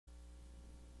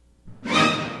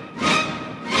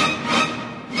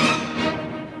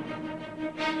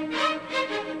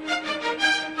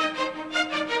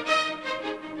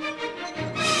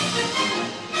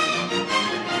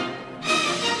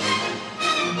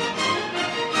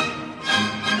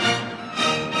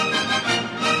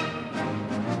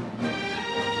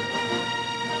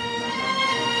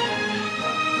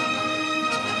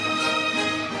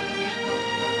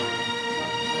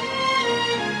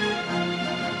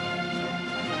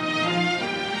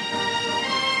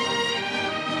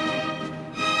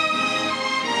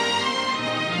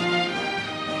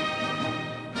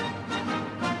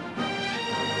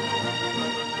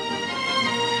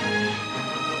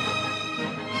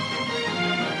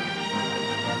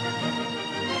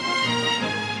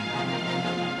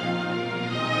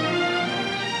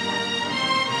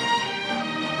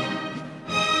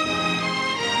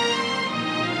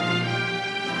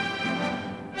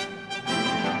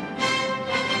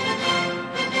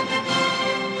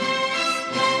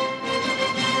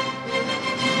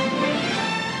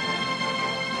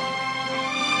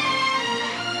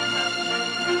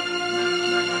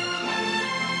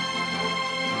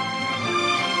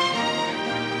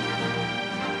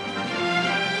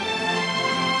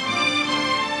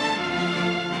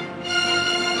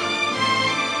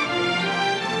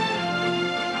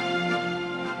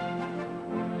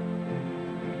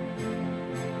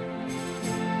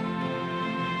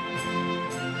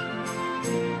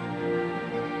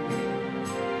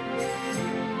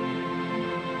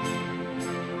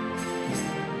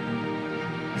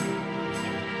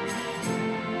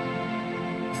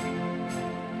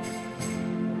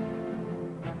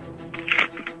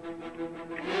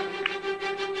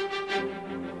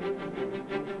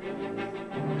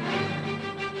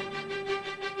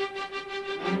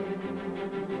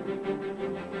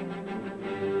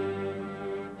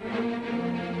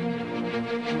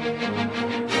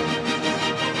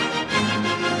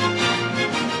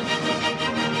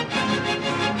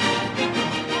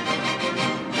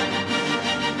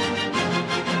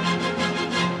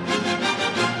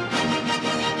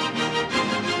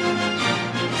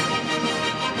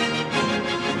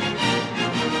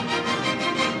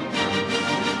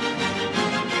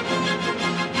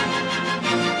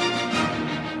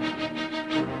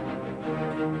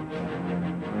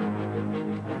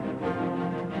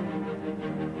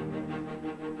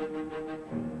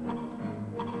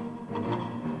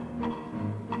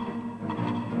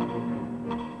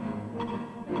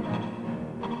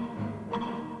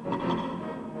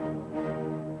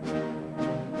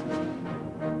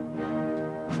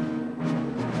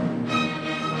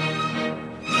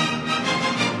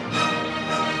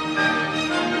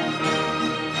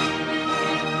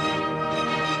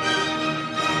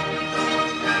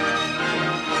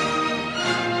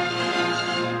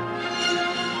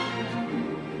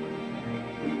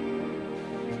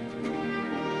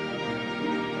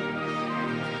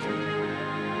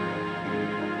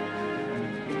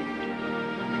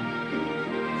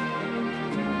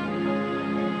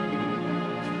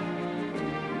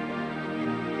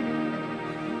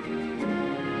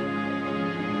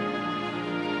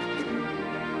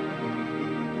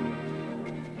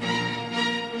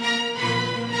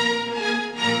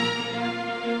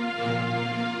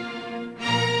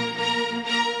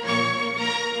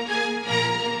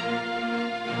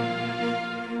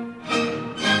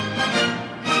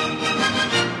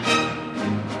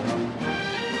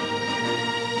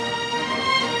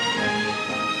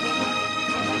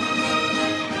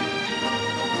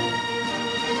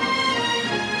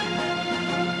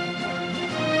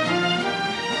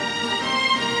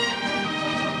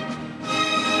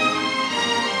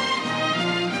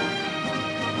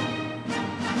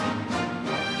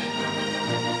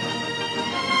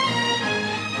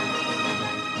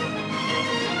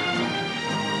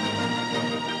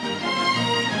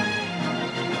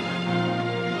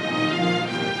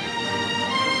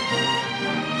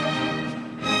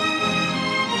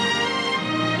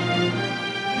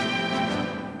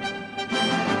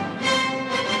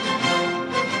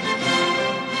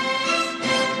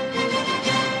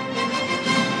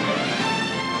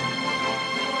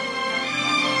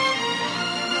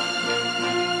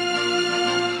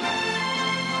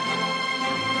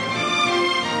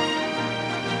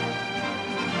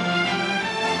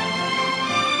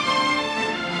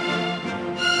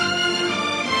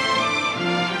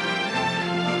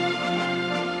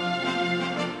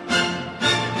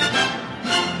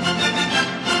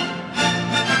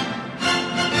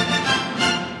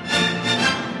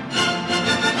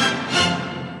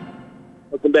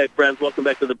back, friends. Welcome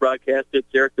back to the broadcast. It's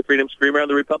Eric, the Freedomscreamer on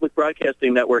the Republic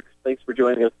Broadcasting Network. Thanks for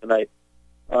joining us tonight.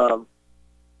 If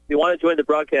you want to join the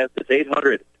broadcast, it's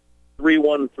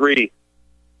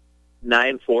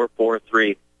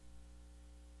 800-313-9443.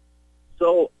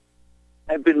 So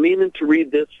I've been meaning to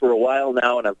read this for a while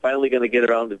now, and I'm finally going to get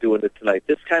around to doing it tonight.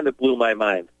 This kind of blew my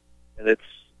mind, and it's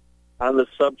on the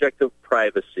subject of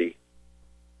privacy.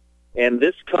 And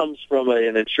this comes from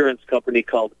an insurance company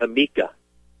called Amica,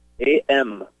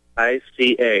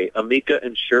 A-M-I-C-A, Amica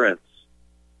Insurance.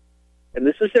 And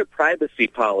this is their privacy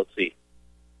policy.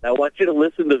 Now, I want you to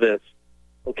listen to this.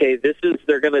 Okay,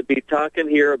 they're going to be talking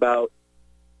here about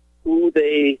who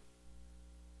they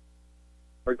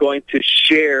are going to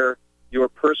share your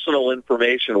personal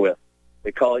information with.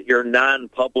 They call it your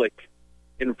non-public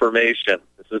information.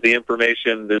 This is the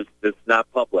information that's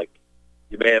not public.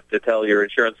 You may have to tell your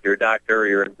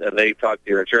doctor, and they talk to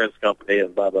your insurance company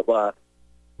and blah, blah, blah.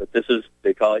 But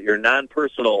they call it your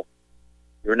non-personal,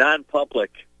 your non-public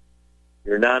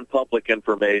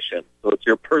information. So it's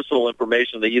your personal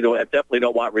information that you definitely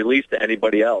don't want released to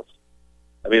anybody else.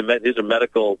 I mean, these are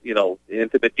medical,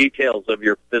 intimate details of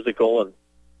your physical and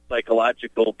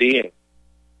psychological being.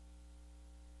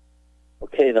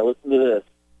 Okay, now listen to this.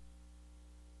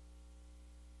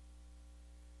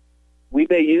 We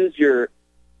may use your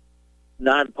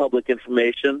non-public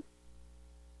information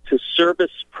to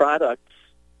service products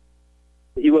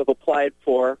that you have applied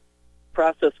for,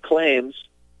 process claims,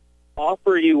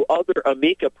 offer you other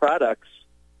Amica products,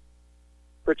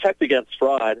 protect against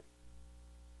fraud,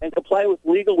 and comply with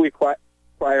legal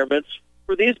requirements.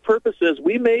 For these purposes,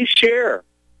 we may share.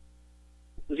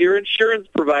 This is your insurance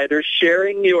provider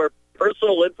sharing your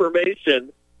personal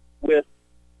information with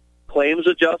claims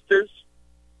adjusters.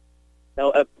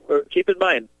 Now, keep in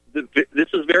mind, this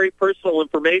is very personal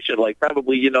information, like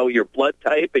probably, your blood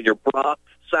type and your bra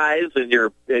size and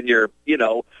your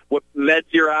what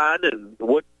meds you're on and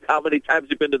how many times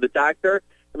you've been to the doctor.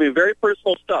 I mean, very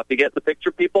personal stuff. You get the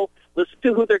picture, people? Listen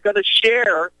to who they're going to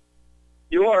share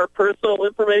your personal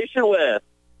information with.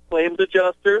 Claims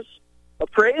adjusters,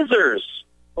 appraisers.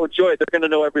 Oh, joy, they're going to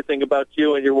know everything about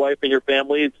you and your wife and your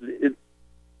family.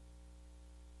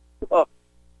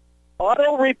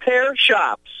 Auto repair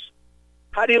shops.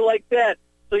 How do you like that?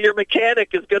 So your mechanic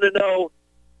is going to know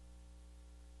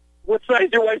what size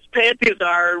your wife's panties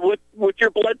are and what your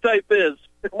blood type is,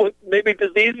 what maybe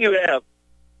disease you have.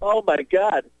 Oh, my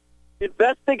God.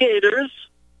 Investigators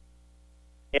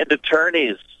and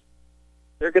attorneys.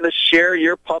 They're going to share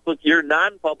your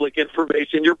non-public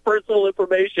information, your personal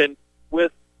information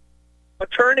with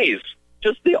attorneys.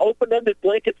 Just the open-ended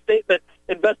blanket statement.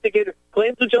 Investigators,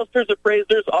 claims adjusters,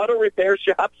 appraisers, auto repair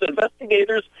shops,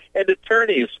 investigators, and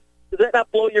attorneys. Does that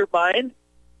not blow your mind?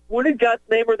 What in God's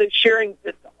name are they sharing?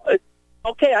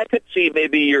 Okay, I could see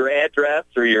maybe your address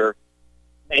or even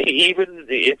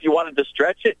if you wanted to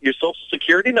stretch it, your Social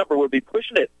Security number would be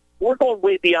pushing it. We're going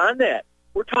way beyond that.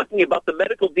 We're talking about the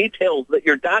medical details that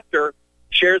your doctor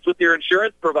shares with your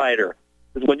insurance provider.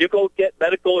 Because when you go get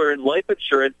medical or in life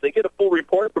insurance, they get a full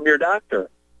report from your doctor.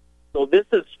 So this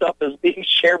stuff is being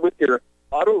shared with your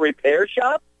auto repair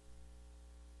shop?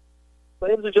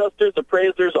 Claims adjusters,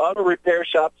 appraisers, auto repair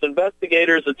shops,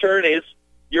 investigators, attorneys,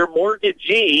 your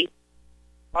mortgagee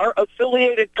are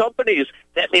affiliated companies.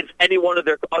 That means any one of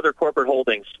their other corporate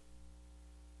holdings.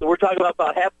 So we're talking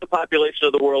about half the population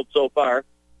of the world so far.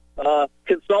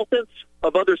 Consultants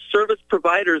of other service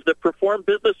providers that perform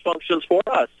business functions for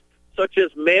us, such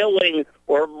as mailing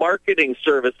or marketing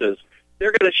services.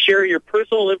 They're going to share your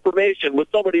personal information with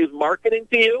somebody who's marketing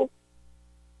to you.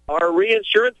 Our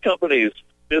reinsurance companies,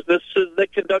 businesses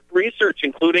that conduct research,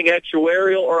 including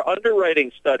actuarial or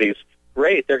underwriting studies.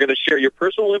 Great. They're going to share your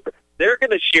personal They're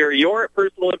going to share your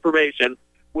personal information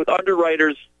with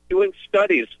underwriters doing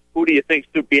studies. Who do you think's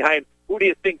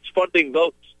funding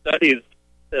those studies?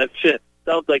 That shit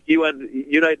sounds like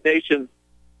United Nations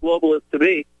globalists to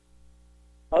me.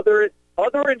 Other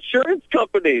insurance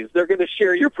companies, they're going to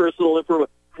share your personal information.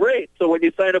 Great. So when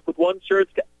you sign up with one insurance,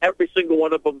 every single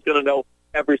one of them is going to know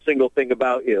every single thing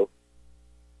about you.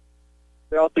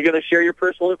 They're also going to share your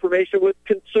personal information with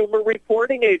consumer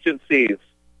reporting agencies.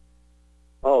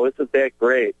 Oh, isn't that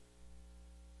great?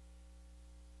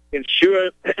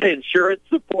 Insurance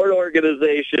support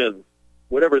organizations,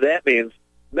 whatever that means.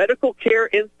 Medical care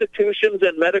institutions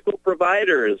and medical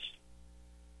providers.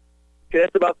 Okay,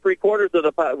 that's about 3/4 of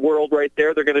the world right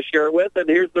there they're going to share it with, and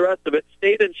here's the rest of it.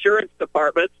 State insurance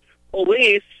departments,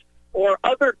 police, or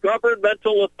other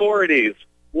governmental authorities.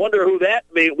 Wonder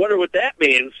what that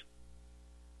means.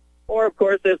 Or, of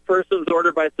course, as persons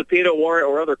ordered by subpoena, warrant,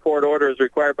 or other court orders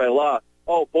required by law.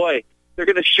 Oh, boy, They're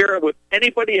going to share it with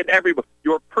anybody and everybody.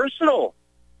 Your personal,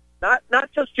 not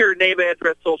just your name,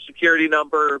 address, social security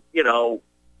number, your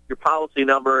policy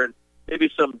number, and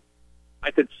maybe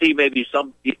I could see maybe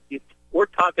some. We're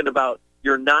talking about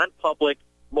your non-public,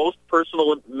 most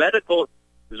personal medical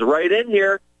is right in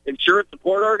here. Insurance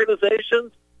support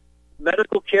organizations,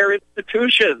 medical care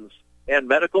institutions, and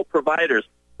medical providers.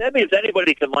 That means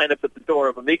anybody can line up at the door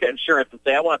of Amica Insurance and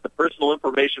say, I want the personal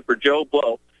information for Joe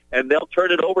Blow, and they'll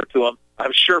turn it over to them,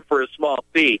 I'm sure, for a small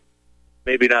fee.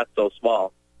 Maybe not so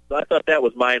small. So I thought that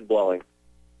was mind-blowing.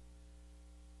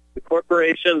 The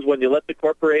corporations, when you let the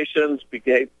corporations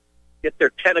get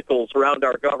their tentacles around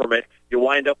our government, you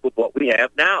wind up with what we have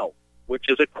now, which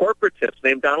is a corporatist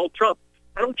named Donald Trump.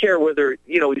 I don't care whether,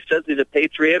 he says he's a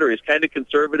patriot or he's kind of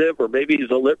conservative or maybe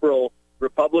he's a liberal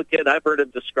Republican. I've heard him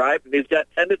described, and he's got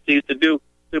tendencies to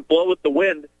blow with the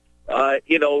wind.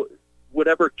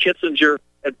 Whatever Kissinger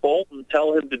and Bolton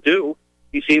tell him to do,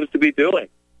 he seems to be doing.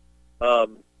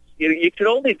 You can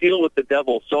only deal with the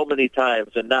devil so many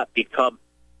times and not become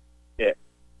it.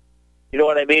 You know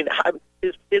what I mean?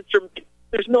 There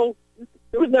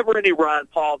was never any Ron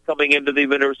Paul coming into the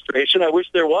administration. I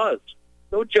wish there was.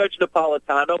 No Judge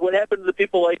Napolitano. What happened to the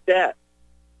people like that?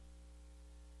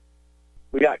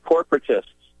 We got corporatists,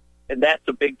 and that's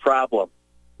a big problem.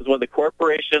 Because when the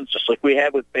corporations, just like we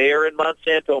had with Bayer and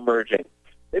Monsanto merging,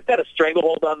 they've got a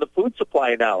stranglehold on the food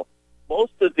supply now.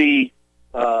 Most of the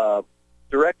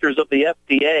directors of the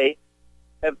FDA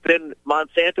have been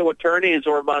Monsanto attorneys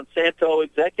or Monsanto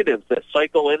executives that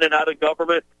cycle in and out of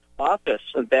government office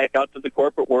and back out to the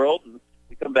corporate world, and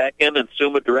they come back in and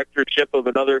assume a directorship of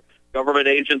another government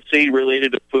agency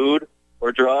related to food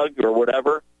or drug or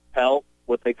whatever, health,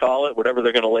 what they call it, whatever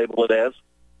they're going to label it as.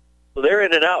 So they're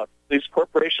in and out. These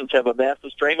corporations have a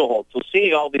massive stranglehold. So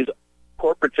seeing all these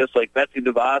corporatists like Betsy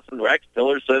DeVos and Rex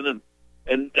Tillerson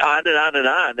and on and on and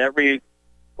on, every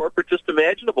corporatist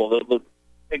imaginable,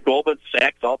 and Goldman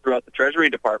Sachs all throughout the Treasury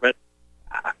Department,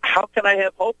 how can I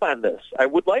have hope on this? I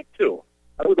would like to.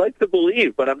 I would like to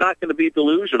believe, but I'm not going to be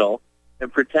delusional and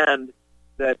pretend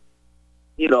that,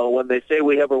 when they say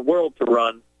we have a world to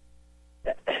run,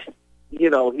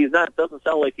 doesn't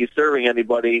sound like he's serving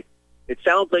anybody. It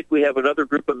sounds like we have another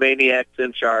group of maniacs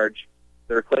in charge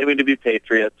that are claiming to be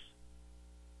patriots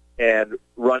and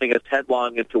running us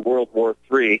headlong into World War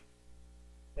III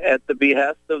at the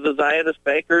behest of the Zionist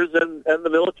bankers and the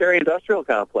military-industrial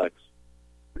complex.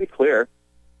 Pretty clear.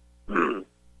 I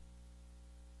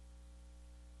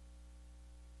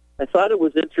thought it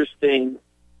was interesting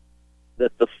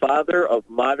that the father of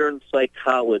modern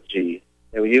psychology,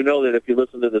 and you know that if you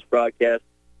listen to this broadcast,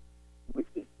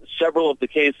 several of the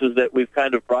cases that we've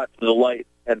kind of brought to the light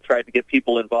and tried to get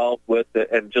people involved with,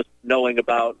 and just knowing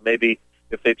about, maybe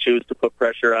if they choose to put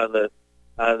pressure on the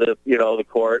the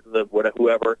court and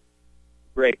whoever,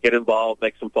 great, get involved,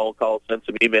 make some phone calls, send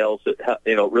some emails.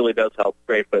 It really does help.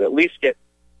 Great, but at least get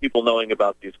people knowing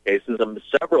about these cases. And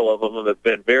several of them have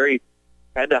been very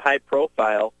kind of high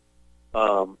profile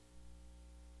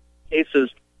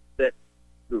cases that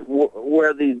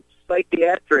where the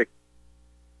psychiatric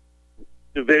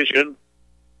division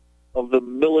of the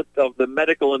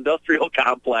medical industrial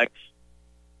complex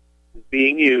is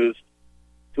being used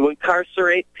to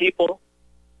incarcerate people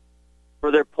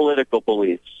for their political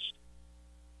beliefs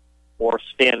or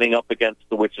standing up against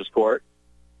the witches' court,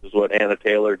 is what Anna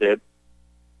Taylor did.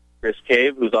 Chris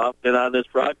Cave, who's often on this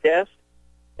broadcast,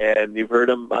 and you've heard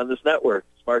him on this network,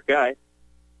 smart guy.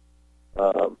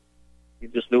 He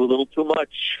just knew a little too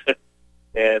much,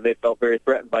 and they felt very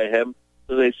threatened by him.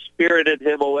 So they spirited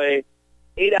him away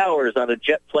 8 hours on a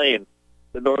jet plane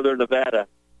to northern Nevada.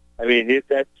 I mean, they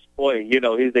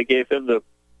gave him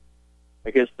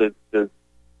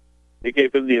they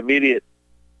gave him the immediate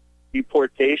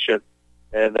deportation,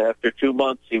 and after 2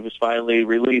 months, he was finally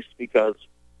released because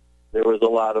there was a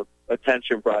lot of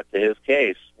attention brought to his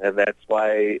case, and that's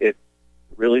why it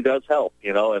really does help,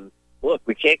 and look,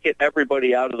 we can't get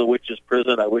everybody out of the witches'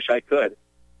 prison. I wish I could.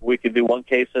 We can do one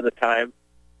case at a time.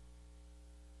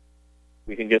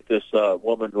 We can get this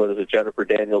woman, Jennifer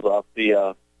Daniels, off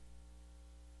the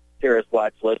terrorist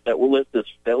watch list. That list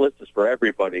is for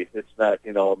everybody. It's not,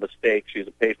 a mistake. She's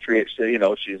a patriot.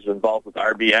 She's involved with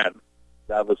RBN.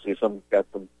 Obviously, got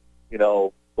some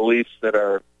beliefs that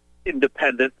are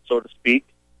independent, so to speak,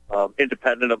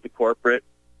 independent of the corporate.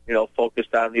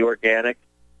 Focused on the organic.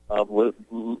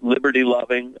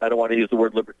 Liberty-loving. I don't want to use the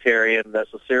word libertarian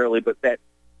necessarily, but that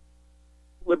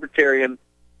libertarian,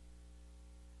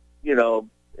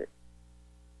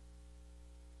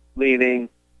 leaning,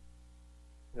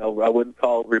 I wouldn't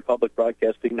call Republic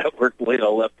Broadcasting Network,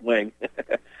 left wing.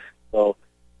 So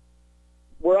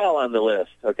we're all on the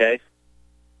list, okay?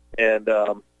 And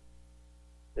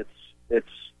it's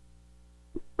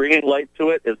bringing light to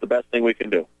it is the best thing we can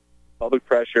do. Public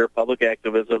pressure, public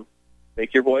activism,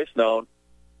 make your voice known.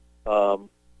 The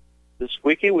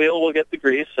squeaky wheel will get the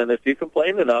grease, and if you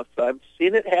complain enough, I've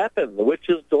seen it happen. The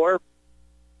door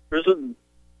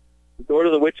to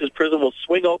the witch's prison will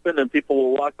swing open, and people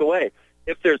will walk away.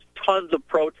 If there's tons of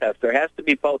protest, there has to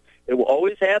be it will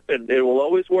always happen. It will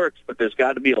always work, but there's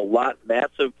got to be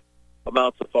massive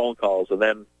amounts of phone calls, and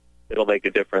then it'll make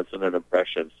a difference in an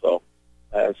impression. So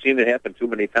I've seen it happen too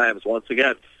many times. Once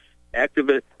again,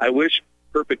 I wish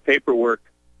perfect paperwork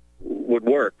would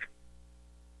work.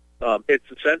 It's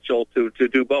essential to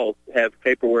do both, have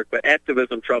paperwork, but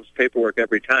activism trumps paperwork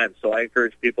every time. So I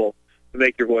encourage people to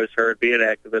make your voice heard, be an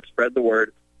activist, spread the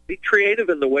word, be creative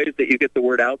in the ways that you get the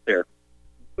word out there.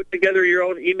 Put together your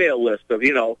own email list of,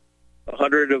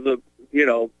 100 of the,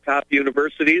 top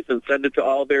universities and send it to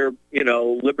all their,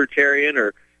 libertarian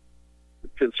or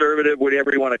conservative,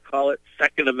 whatever you want to call it,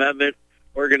 Second Amendment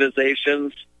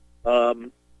organizations.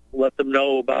 Let them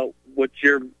know about what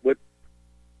you're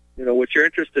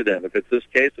interested in. If it's this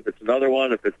case, if it's another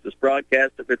one, if it's this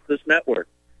broadcast, if it's this network.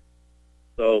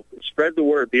 So spread the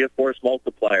word, be a force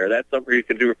multiplier. That's something you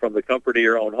can do from the comfort of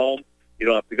your own home. You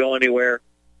don't have to go anywhere.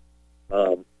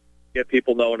 Get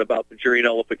people knowing about the jury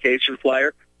nullification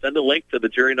flyer. Send a link to the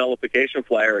jury nullification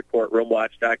flyer at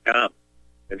courtroomwatch.com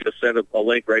and just send a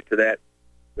link right to that.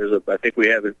 I think we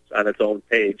have it on its own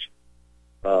page.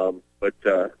 But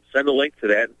send a link to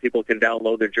that, and people can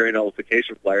download their jury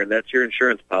nullification flyer, and that's your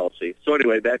insurance policy. So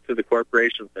anyway, back to the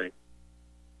corporation thing.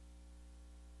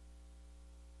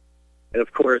 And,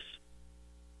 of course,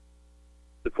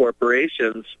 the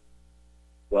corporations,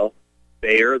 well,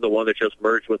 Bayer, the one that just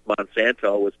merged with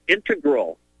Monsanto, was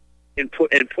integral in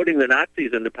putting the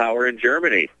Nazis into power in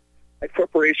Germany. That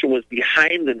corporation was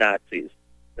behind the Nazis.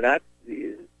 Let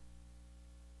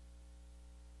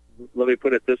me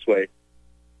put it this way.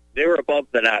 They were above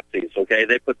the Nazis, okay?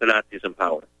 They put the Nazis in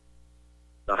power.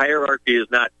 The hierarchy is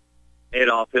not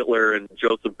Adolf Hitler and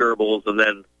Joseph Goebbels and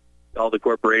then all the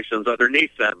corporations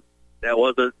underneath them. That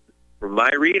wasn't, from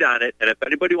my read on it, and if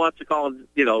anybody wants to call and,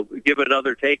 give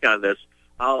another take on this,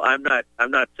 I'm not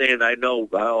saying I know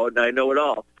it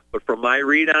all. But from my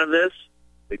read on this,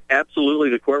 absolutely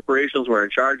the corporations were in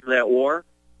charge of that war.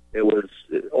 The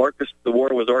war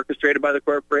was orchestrated by the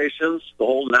corporations. The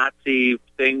whole Nazi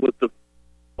thing with the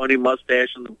funny mustache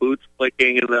and the boots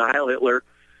clicking and the Heil Hitler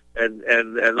and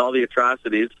all the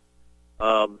atrocities,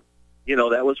 that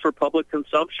was for public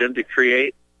consumption to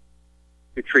create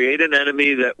an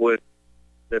enemy that would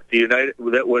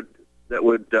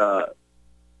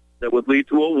lead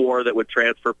to a war that would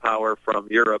transfer power from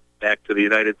Europe back to the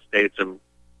United States and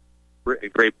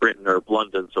Great Britain, or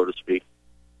London, so to speak,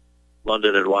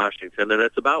 London and Washington. And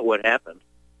that's about what happened.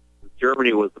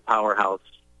 Germany was the powerhouse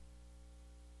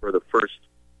for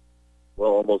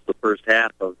almost the first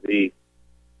half of the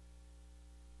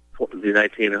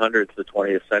 1900s, the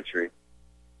 20th century.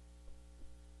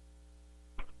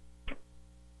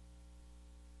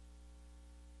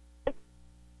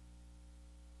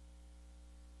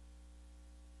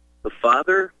 The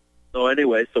father,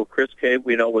 so Chris Cave,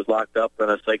 we know, was locked up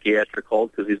on a psychiatric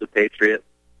hold because he's a patriot.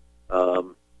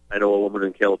 I know a woman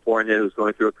in California who's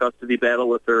going through a custody battle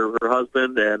with her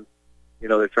husband, and,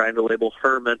 they're trying to label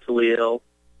her mentally ill.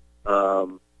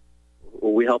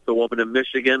 We helped a woman in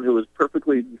Michigan who was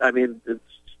perfectly, it's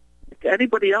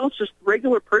anybody else, just a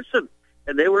regular person.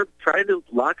 And they were trying to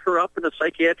lock her up in a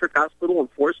psychiatric hospital and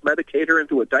force medicate her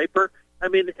into a diaper.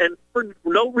 And for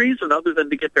no reason other than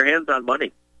to get their hands on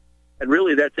money. And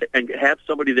really that's it, and have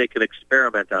somebody they can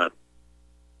experiment on.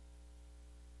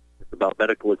 It's about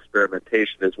medical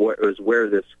experimentation is where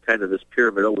this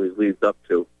pyramid always leads up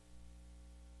to.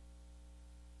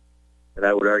 And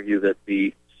I would argue that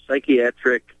the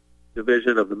psychiatric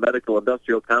division of the medical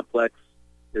industrial complex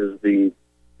is the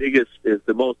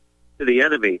most, to the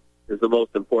enemy, is the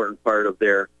most important part of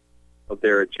their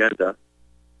agenda.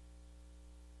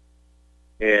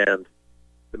 And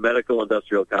the medical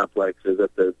industrial complex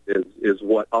is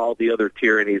what all the other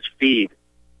tyrannies feed,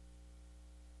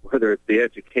 whether it's the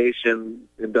education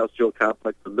industrial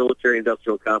complex, the military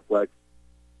industrial complex,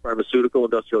 pharmaceutical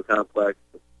industrial complex,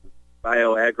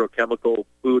 bioagrochemical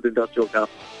food industrial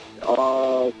complex. It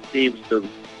all seems to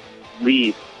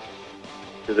lead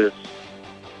to this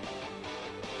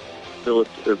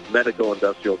medical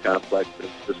industrial complex, and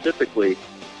specifically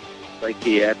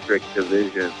psychiatric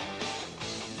division.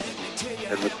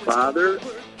 And the father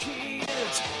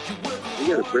We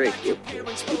got a break. We'll be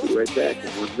right back in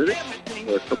 1 minute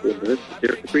or a couple of minutes.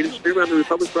 Derek the Freedomscreamer on the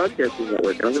Republic Broadcasting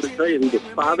Network. And I'm going to tell you who the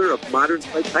father of modern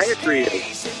psychiatry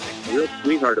is. A real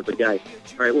sweetheart of a guy.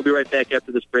 All right, we'll be right back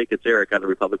after this break. It's Eric on the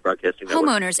Republic Broadcasting Network.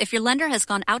 Homeowners, if your lender has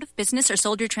gone out of business or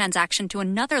sold your transaction to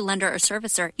another lender or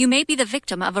servicer, you may be the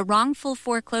victim of a wrongful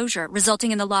foreclosure,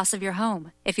 resulting in the loss of your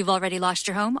home. If you've already lost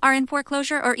your home, are in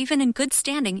foreclosure, or even in good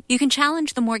standing, you can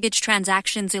challenge the mortgage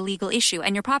transaction's illegal issue,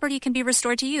 and your property can be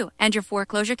restored to you, and your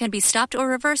foreclosure can be stopped or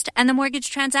reversed, and the mortgage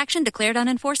transaction declared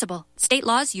unenforceable. State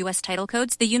laws, U.S. title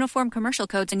codes, the Uniform Commercial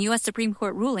Codes, and U.S. Supreme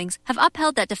Court rulings have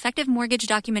upheld that defective mortgage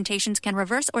documentations can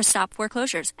reverse or stop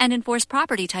foreclosures and enforce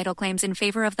property title claims in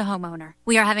favor of the homeowner.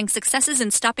 We are having successes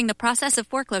in stopping the process of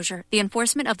foreclosure, the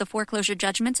enforcement of the foreclosure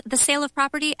judgments, the sale of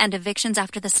property, and evictions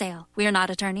after the sale. We are not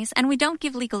attorneys, and we don't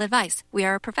give legal advice. We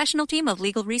are a professional team of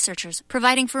legal researchers,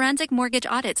 providing forensic mortgage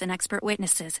audits and expert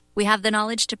witnesses. We have the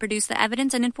knowledge to produce the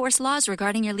evidence and enforce laws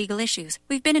regarding your legal issues.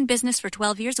 We've been in business for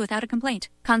 12 years without a complaint.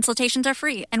 Consultations are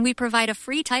free, and we provide a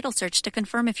free title search to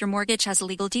confirm if your mortgage has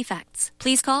legal defects.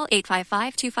 Please call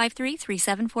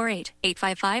 855-253-3748.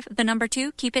 855, the number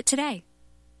 2, keep it today.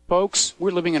 Folks,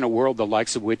 we're living in a world the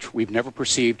likes of which we've never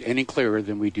perceived any clearer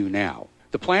than we do now.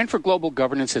 The plan for global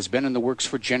governance has been in the works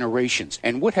for generations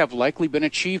and would have likely been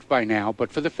achieved by now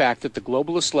but for the fact that the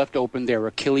globalists left open their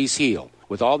Achilles heel.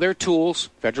 With all their tools,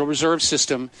 Federal Reserve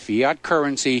System, fiat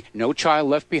currency, no child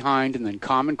left behind, and then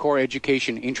Common Core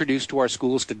education introduced to our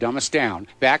schools to dumb us down,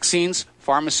 vaccines,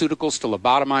 pharmaceuticals to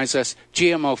lobotomize us,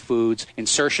 GMO foods,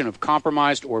 insertion of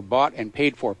compromised or bought and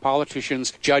paid for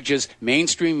politicians, judges,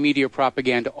 mainstream media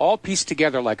propaganda, all pieced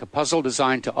together like a puzzle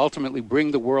designed to ultimately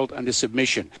bring the world under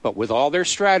submission. But with all their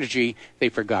strategy, they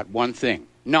forgot one thing: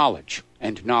 knowledge.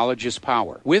 And knowledge is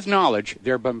power. With knowledge,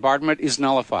 their bombardment is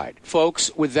nullified. Folks,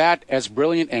 with that, as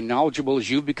brilliant and knowledgeable as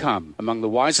you've become, among the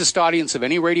wisest audience of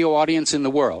any radio audience in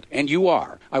the world, and you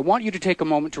are, I want you to take a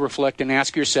moment to reflect and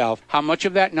ask yourself, how much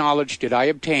of that knowledge did I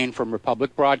obtain from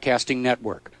Republic Broadcasting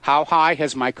Network? How high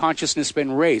has my consciousness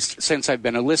been raised since I've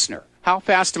been a listener? How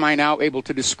fast am I now able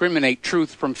to discriminate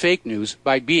truth from fake news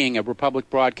by being a Republic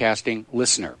Broadcasting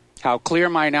listener? How clear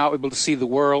am I now able to see the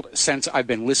world since I've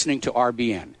been listening to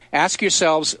RBN? Ask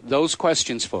yourselves those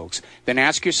questions, folks. Then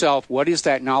ask yourself, what is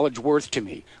that knowledge worth to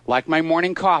me? Like my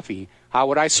morning coffee, how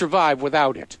would I survive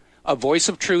without it? A voice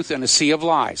of truth in a sea of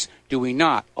lies. Do we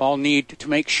not all need to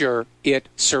make sure it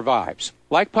survives?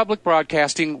 Like public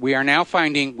broadcasting, we are now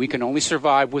finding we can only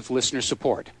survive with listener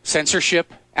support.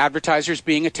 Censorship, advertisers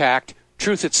being attacked,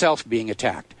 truth itself being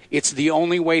attacked. It's the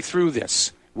only way through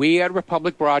this. We at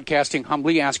Republic Broadcasting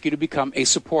humbly ask you to become a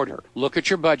supporter. Look at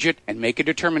your budget and make a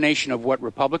determination of what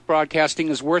Republic Broadcasting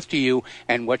is worth to you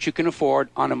and what you can afford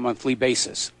on a monthly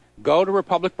basis. Go to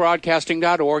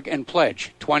republicbroadcasting.org and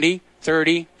pledge $20,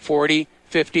 $30, $40,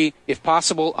 $50, if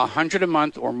possible, $100 a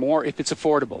month or more if it's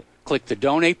affordable. Click the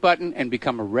donate button and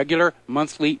become a regular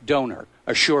monthly donor.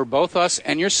 Assure both us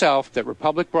and yourself that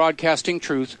Republic Broadcasting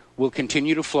truth will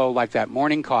continue to flow like that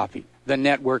morning coffee. The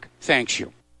network thanks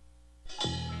you.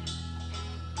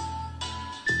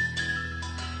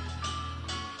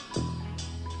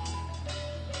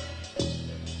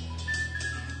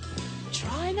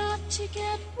 Try not to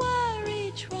get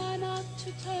worried, try not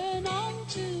to turn on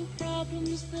to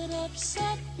problems that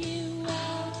upset you.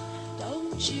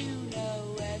 Don't you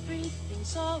know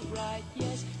everything's alright?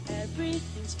 Yes,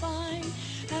 everything's fine,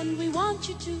 and we want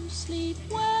you to sleep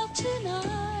well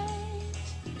tonight.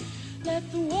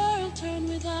 Let the world turn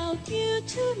without you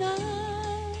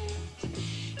tonight.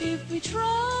 If we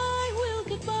try, we'll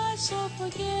get by, so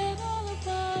forget all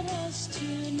about us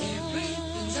tonight.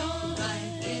 Everything's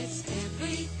alright, yes,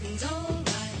 everything's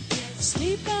alright, yes.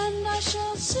 Sleep and I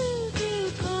shall soothe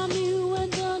you, calm you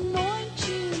and anoint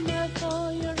you,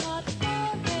 miracle your hot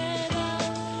forehead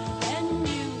out. And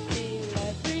you feel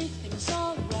everything's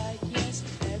alright, yes,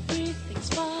 everything's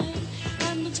fine,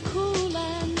 and it's cool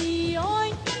and the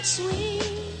ointment sweet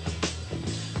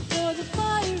for the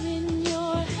fire in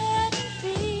your head and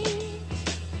feet.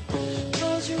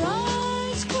 Close your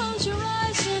eyes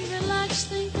and relax,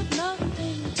 think of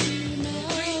nothing tonight.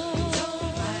 Everything's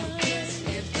alright, yes,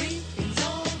 everything's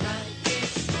alright,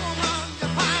 yes. Come on, the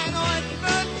fine ointment.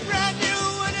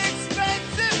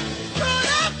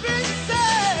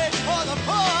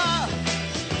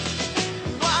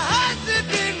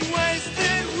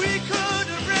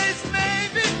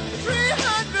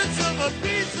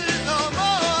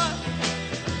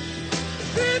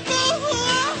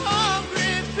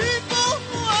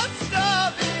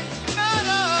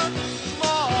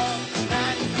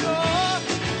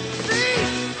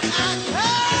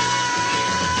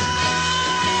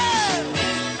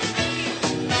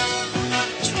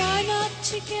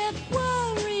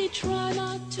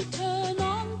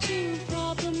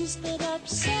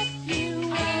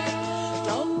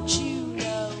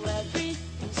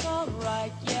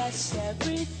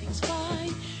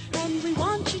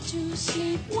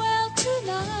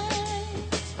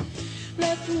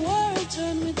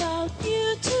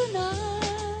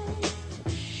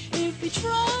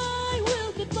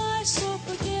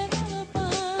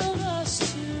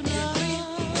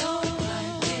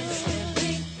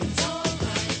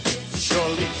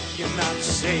 Surely you're not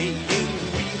saying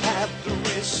we have the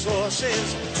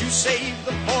resources to save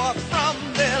the poor from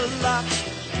their lot.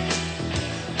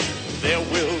 There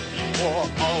will be war,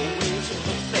 always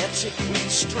pathetically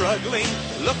struggling.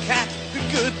 Look at the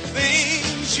good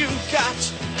things you've got.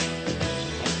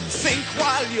 Think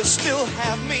while you still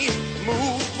have me,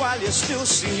 move while you still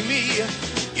see me.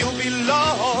 You'll be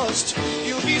lost,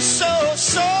 you'll be so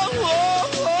sorry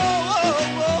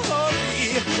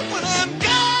when I'm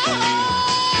gone.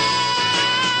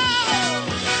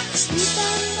 Sleep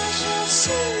and I shall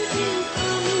see you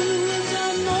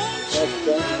come.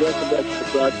 Welcome back to the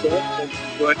broadcast. Thanks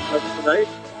for joining us tonight.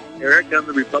 Eric on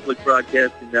the Republic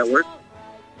Broadcasting Network.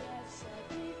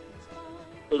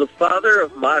 So the father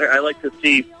of modern, I like to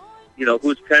see,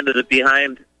 who's kind of who's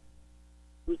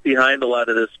behind a lot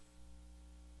of this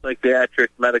psychiatric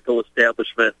medical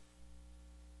establishment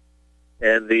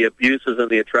and the abuses and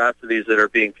the atrocities that are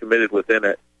being committed within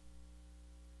it.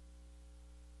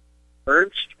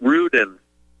 Ernst Rudin,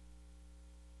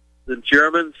 the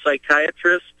German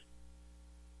psychiatrist.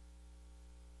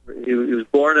 He was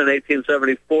born in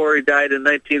 1874. He died in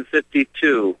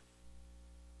 1952.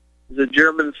 He's a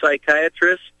German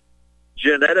psychiatrist,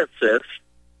 geneticist,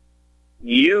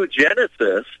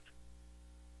 eugenicist,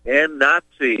 and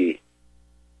Nazi,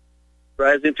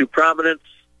 rising to prominence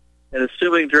and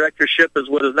assuming directorship as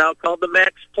what is now called the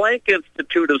Max Planck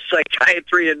Institute of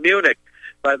Psychiatry in Munich.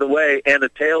 By the way, Anna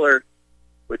Taylor,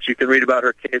 which you can read about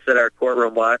her case at our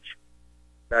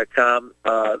courtroomwatch.com,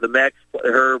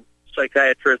 her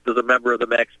psychiatrist is a member of the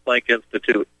Max Planck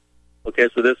Institute. Okay,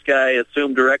 so this guy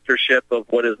assumed directorship of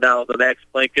what is now the Max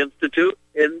Planck Institute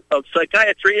of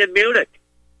Psychiatry in Munich.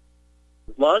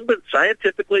 He's long been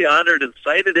scientifically honored and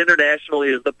cited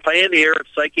internationally as the pioneer of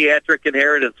psychiatric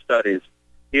inheritance studies.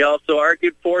 He also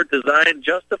argued for, designed,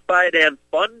 justified, and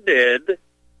funded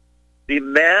the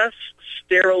mass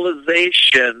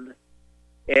sterilization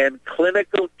and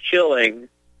clinical killing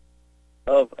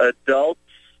of adults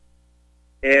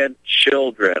and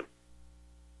children.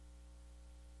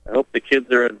 I hope the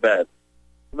kids are in bed.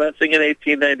 Commencing in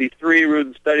 1893,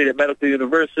 Rudin studied at medical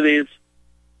universities.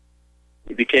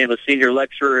 He became a senior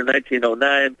lecturer in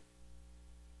 1909.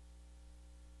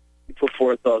 He put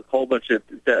forth a whole bunch of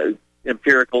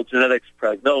empirical genetics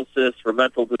prognosis for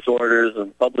mental disorders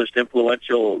and published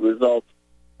influential results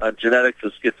on genetics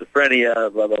of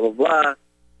schizophrenia, blah, blah, blah, blah.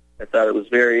 I thought it was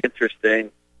very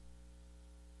interesting.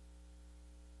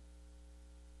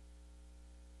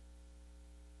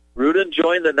 Rudin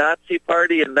joined the Nazi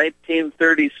Party in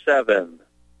 1937.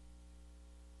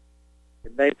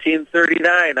 In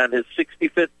 1939, on his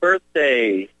 65th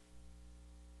birthday,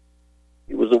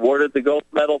 he was awarded the Gold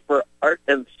Medal for Art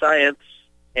and Science,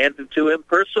 handed to him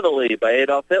personally by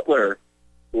Adolf Hitler,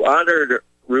 who honored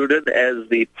Rudin as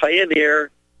the pioneer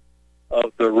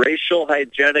of the racial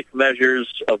hygienic measures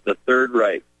of the Third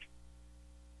Reich.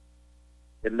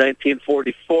 In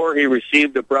 1944, he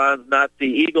received a Bronze Nazi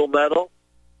Eagle Medal,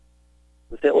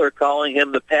 with Hitler calling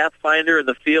him the pathfinder in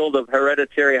the field of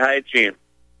hereditary hygiene.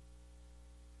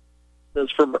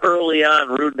 Says from early on,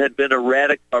 Rudin had been a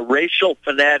racial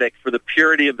fanatic for the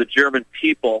purity of the German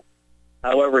people.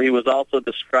 However, he was also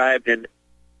described in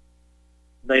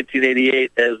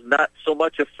 1988 as not so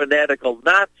much a fanatical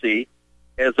Nazi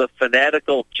as a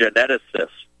fanatical geneticist.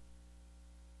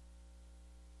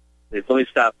 Let me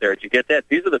stop there. Did you get that?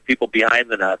 These are the people behind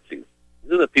the Nazis.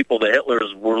 These are the people the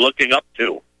Hitlers were looking up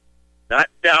to. Not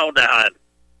down on,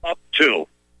 up to.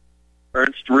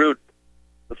 Ernst Rudin,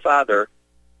 the father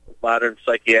of modern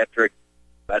psychiatric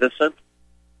medicine.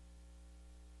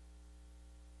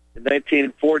 In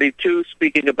 1942,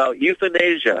 speaking about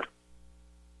euthanasia,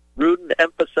 Rudin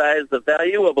emphasized the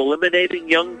value of eliminating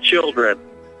young children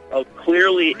of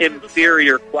clearly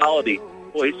inferior quality.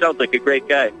 Boy, he sounds like a great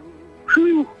guy.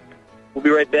 Whew. We'll be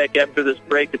right back after this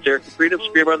break. It's Eric the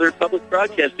Freedomscreamer on the Republic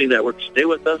Broadcasting Network. Stay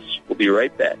with us. We'll be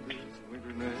right back.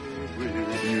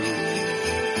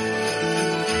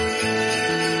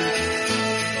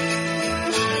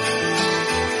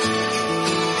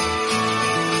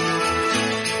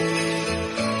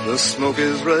 The smoke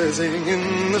is rising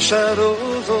in the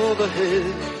shadows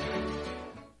overhead.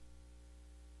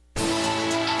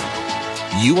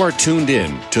 You are tuned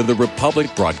in to the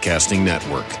Republic Broadcasting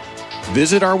Network.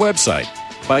 Visit our website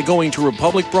by going to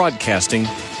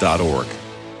republicbroadcasting.org.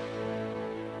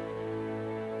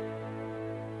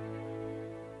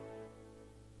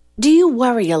 Do you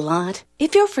worry a lot?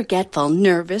 If you're forgetful,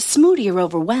 nervous, moody, or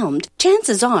overwhelmed,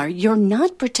 chances are you're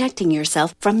not protecting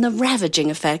yourself from the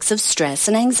ravaging effects of stress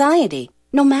and anxiety.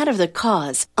 No matter the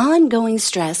cause, ongoing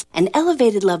stress and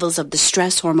elevated levels of the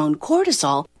stress hormone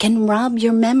cortisol can rob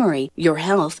your memory, your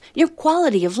health, your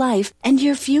quality of life, and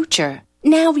your future.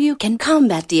 Now you can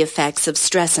combat the effects of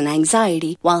stress and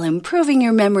anxiety while improving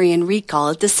your memory and recall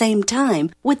at the same time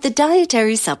with the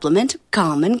dietary supplement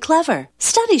Calm and Clever.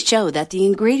 Studies show that the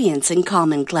ingredients in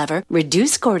Calm and Clever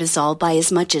reduce cortisol by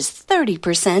as much as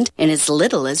 30% in as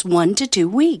little as 1 to 2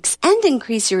 weeks and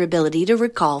increase your ability to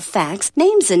recall facts,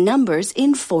 names, and numbers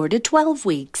in 4 to 12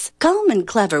 weeks. Calm and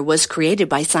Clever was created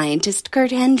by scientist Kurt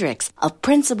Hendricks, a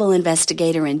principal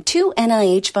investigator in 2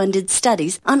 NIH-funded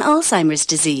studies on Alzheimer's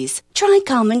disease. Try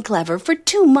Calm and Clever for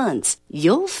 2 months.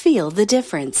 You'll feel the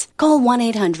difference. Call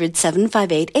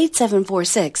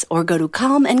 1-800-758-8746 or go to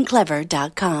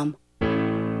calmandclever.com.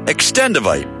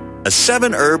 Extendivite, a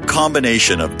 7-herb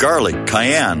combination of garlic,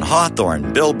 cayenne,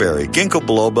 hawthorn, bilberry, ginkgo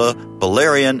biloba,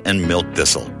 valerian, and milk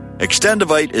thistle.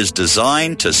 Extendivite is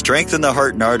designed to strengthen the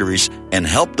heart and arteries and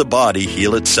help the body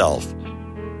heal itself.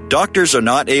 Doctors are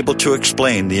not able to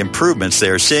explain the improvements they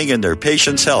are seeing in their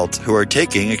patients' health who are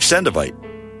taking Extendivite.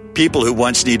 People who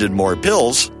once needed more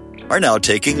pills are now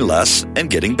taking less and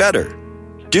getting better.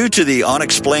 Due to the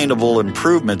unexplainable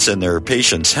improvements in their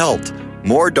patients' health,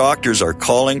 more doctors are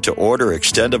calling to order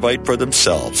Extendivite for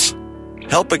themselves.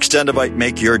 Help Extendivite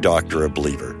make your doctor a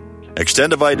believer.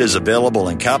 Extendivite is available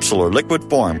in capsule or liquid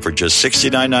form for just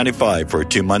 $69.95 for a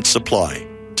 2-month supply.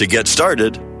 To get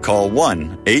started, call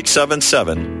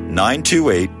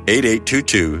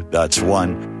 1-877-928-8822. That's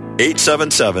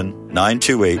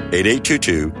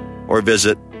 1-877-928-8822 or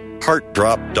visit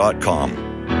heartdrop.com.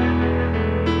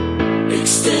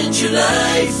 Extend your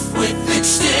life with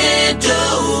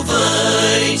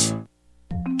Extendovite.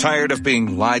 Tired of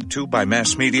being lied to by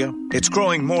mass media? It's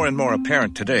growing more and more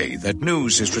apparent today that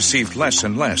news is received less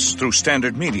and less through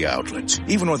standard media outlets.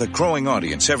 Even with a growing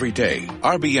audience every day,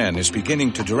 RBN is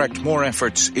beginning to direct more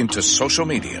efforts into social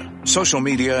media. Social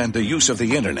media and the use of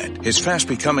the internet is fast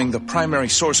becoming the primary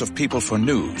source of people for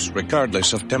news,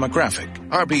 regardless of demographic.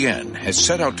 RBN has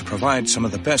set out to provide some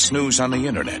of the best news on the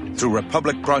internet through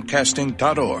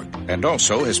republicbroadcasting.org and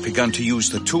also has begun to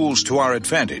use the tools to our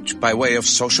advantage by way of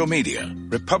social media.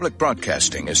 Republic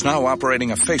Broadcasting is now operating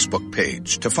a Facebook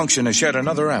page to function as yet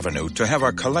another avenue to have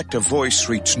our collective voice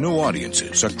reach new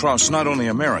audiences across not only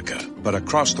America, but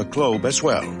across the globe as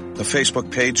well. The Facebook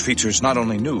page features not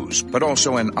only news, but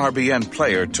also an RBN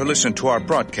player to listen to our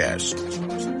broadcast.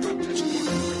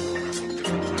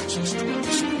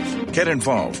 Get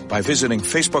involved by visiting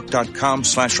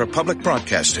facebook.com/Republic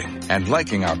Broadcasting and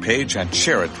liking our page and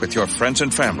share it with your friends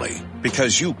and family,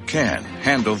 because you can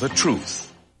handle the truth.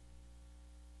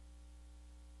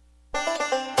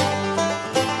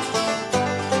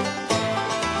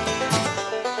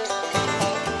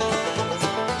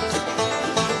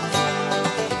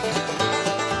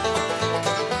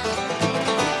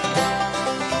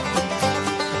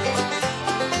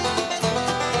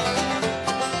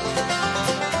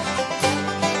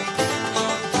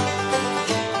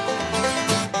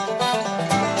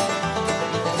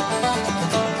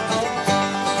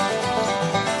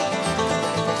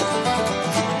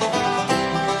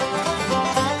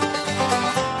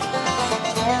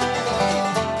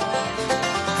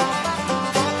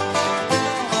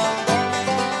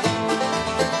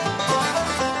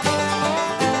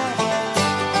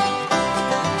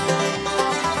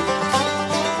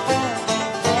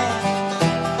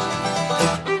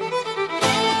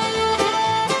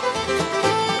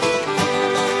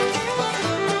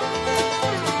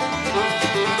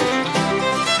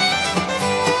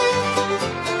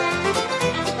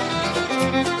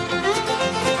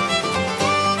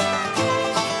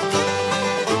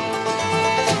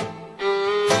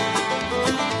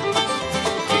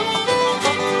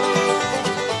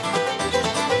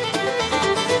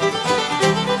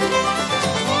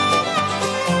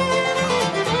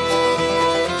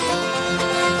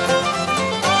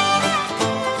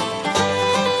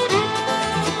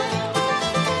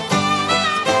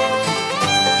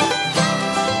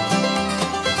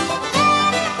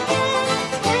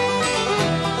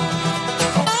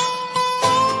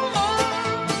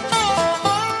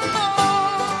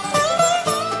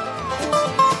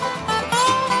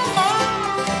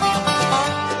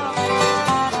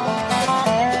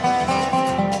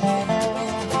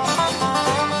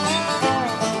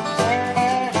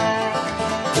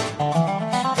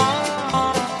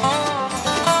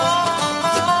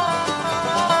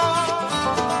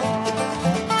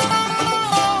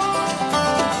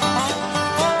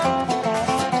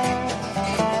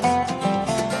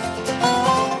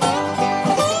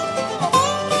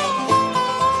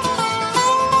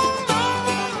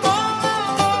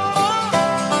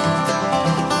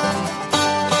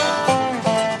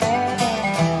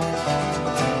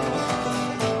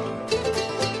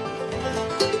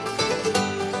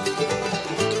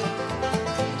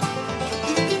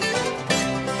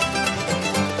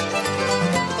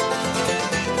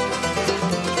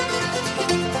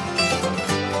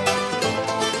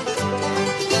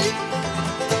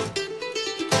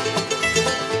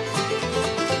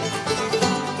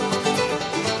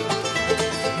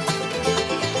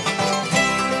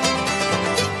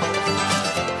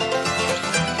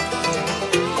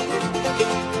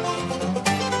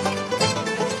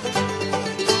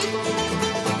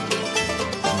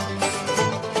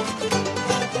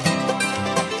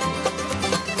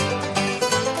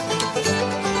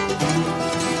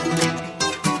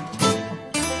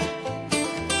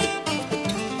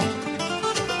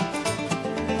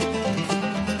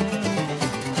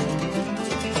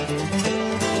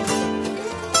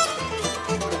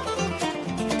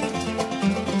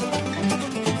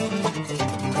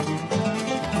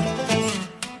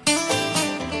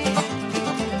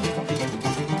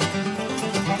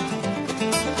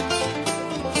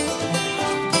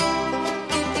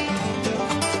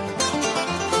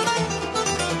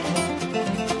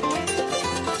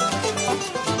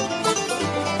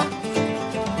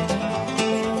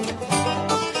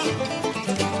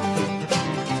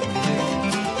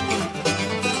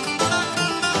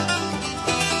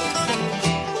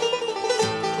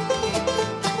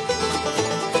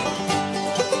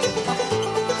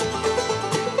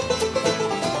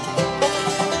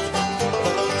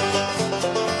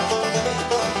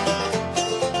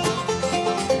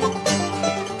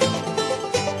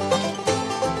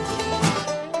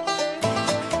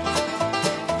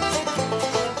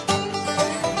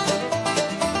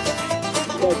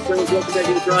 Welcome back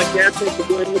to the broadcasting. For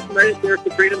joining us tonight, there's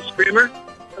the Freedomscreamer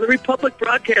on the Republic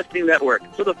Broadcasting Network.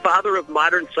 So the father of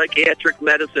modern psychiatric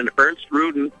medicine, Ernst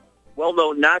Rudin,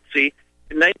 well-known Nazi.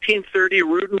 In 1930,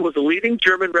 Rudin was a leading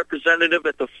German representative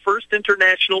at the First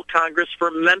International Congress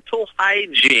for Mental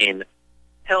Hygiene,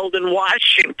 held in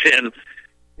Washington.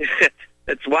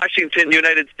 That's Washington,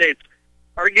 United States,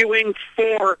 arguing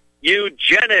for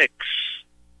eugenics.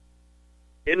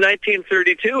 In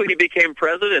 1932, he became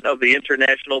president of the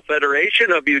International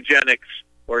Federation of Eugenics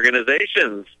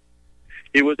Organizations.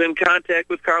 He was in contact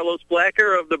with Carlos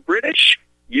Blacker of the British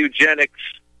Eugenics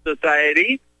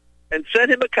Society and sent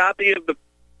him a copy of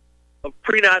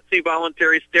pre-Nazi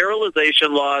voluntary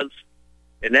sterilization laws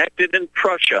enacted in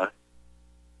Prussia,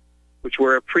 which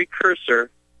were a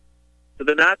precursor to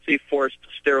the Nazi forced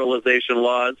sterilization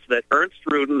laws that Ernst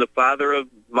Rudin, the father of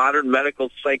modern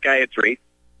medical psychiatry,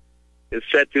 is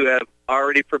said to have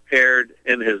already prepared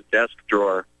in his desk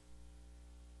drawer.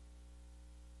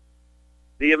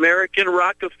 The American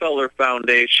Rockefeller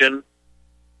Foundation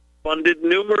funded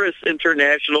numerous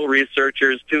international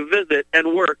researchers to visit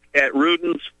and work at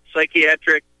Rudin's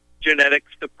psychiatric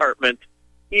genetics department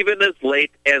even as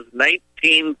late as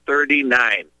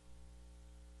 1939.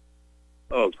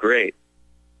 Oh, great.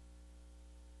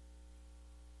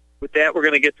 With that, we're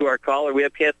going to get to our caller. We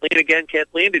have Kathleen again.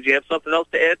 Kathleen, did you have something else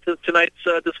to add to tonight's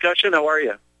discussion? How are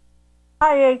you?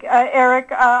 Hi,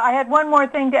 Eric. I had one more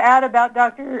thing to add about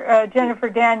Dr. Jennifer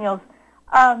Daniels.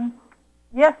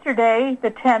 Yesterday,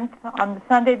 the 10th, on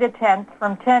Sunday the 10th,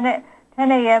 from 10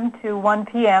 a.m. to 1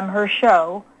 p.m., her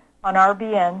show on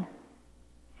RBN,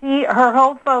 her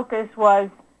whole focus was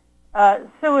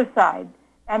suicide.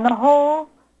 And the whole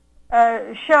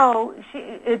show,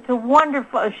 it's a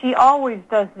wonderful, she always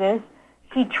does this,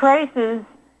 she traces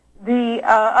the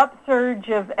upsurge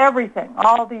of everything,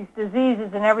 all these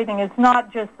diseases and everything. It's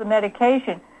not just the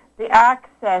medication, the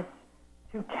access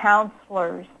to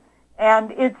counselors.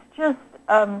 And it's just,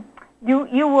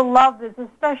 you will love this,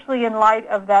 especially in light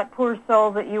of that poor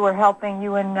soul that you were helping,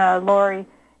 you and Lori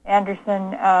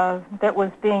Anderson, that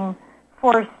was being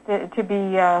forced to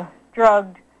be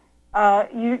drugged.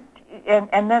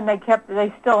 And then they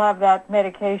still have that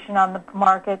medication on the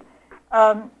market.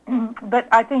 But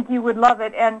I think you would love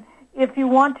it. And if you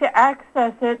want to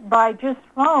access it by just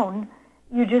phone,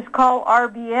 you just call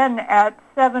RBN at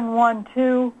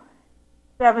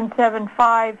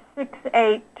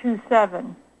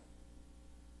 712-775-6827.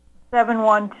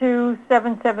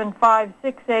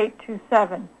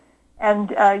 712-775-6827. And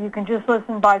you can just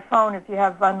listen by phone if you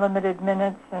have unlimited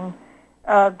minutes and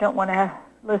don't want to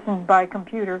listen by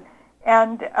computer.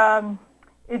 And and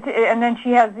then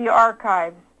she has the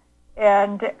archives.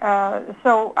 And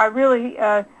so I really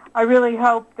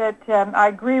hope that I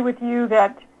agree with you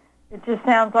that it just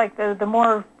sounds like the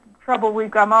more trouble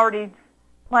I'm already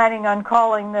planning on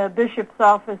calling the bishop's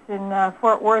office in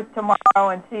Fort Worth tomorrow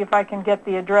and see if I can get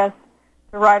the address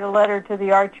to write a letter to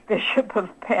the Archbishop of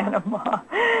Panama.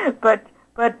 but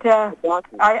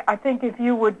I think if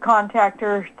you would contact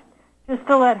her just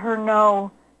to let her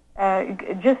know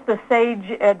just the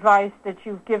sage advice that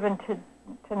you've given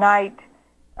tonight,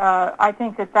 I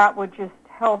think that would just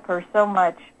help her so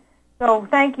much. So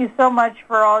thank you so much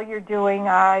for all you're doing.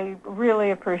 I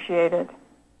really appreciate it.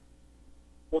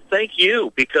 Well, thank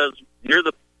you, because you're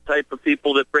the type of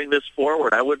people that bring this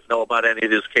forward. I wouldn't know about any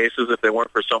of these cases if they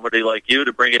weren't for somebody like you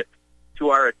to bring it to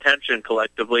our attention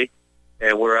collectively,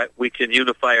 and we can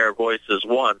unify our voice as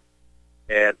one.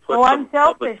 And put I'm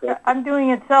selfish. I'm doing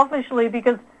it selfishly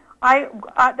because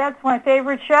that's my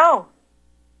favorite show.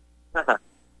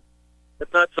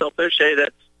 It's not selfish. Hey,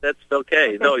 that's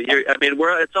okay. No,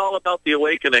 it's all about the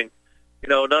awakening.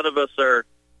 None of us are,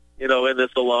 in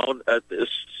this alone.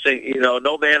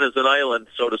 No man is an island,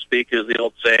 so to speak, is the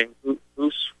old saying.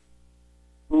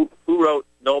 Who wrote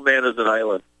 "No man is an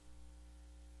island"?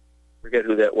 Forget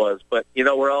who that was, but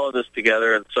we're all in this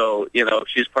together, and so if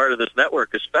she's part of this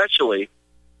network, especially,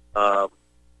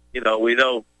 we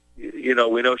know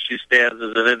she stands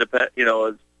as an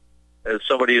independent, as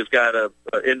somebody who's got a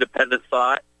independent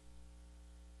thought,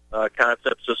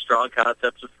 strong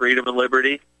concepts of freedom and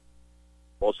liberty,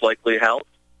 most likely health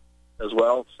as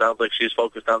well. Sounds like she's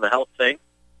focused on the health thing,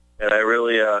 and I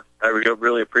really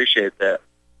appreciate that.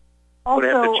 Also,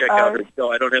 I'm going to have to check out her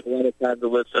show. I don't have a lot of time to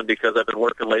listen because I've been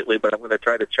working lately, but I'm going to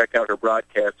try to check out her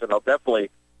broadcast, and I'll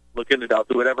definitely look into it. I'll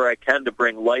do whatever I can to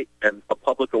bring light and a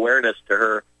public awareness to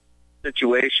her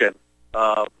situation.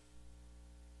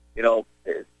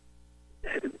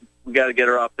 We got to get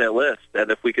her off that list, and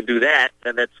if we can do that,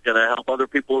 then it's going to help other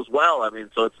people as well.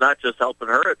 So it's not just helping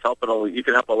her; it's helping. You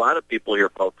can help a lot of people here,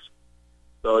 folks.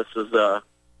 So this is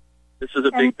This is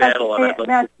a big battle. And I'd like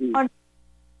to see.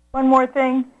 One more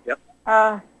thing. Yep.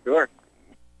 Sure.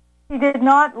 She did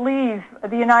not leave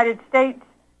the United States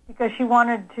because she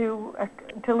wanted to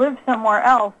live somewhere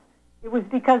else. It was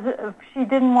because she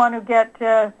didn't want to get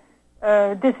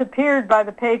disappeared by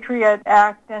the Patriot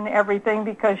Act and everything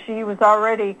because she was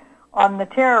already on the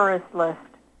terrorist list.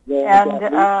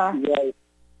 Well,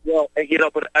 you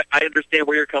know, but I understand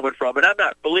where you're coming from, and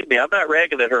believe me, I'm not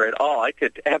ragging at her at all. I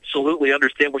could absolutely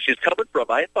understand where she's coming from.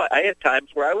 I had times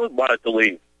where I wanted to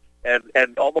leave,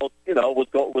 and almost, you know, was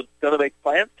going to make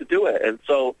plans to do it, and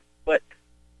so, but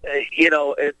you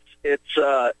know,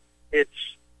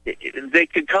 they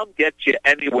can come get you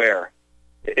anywhere.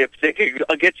 If they can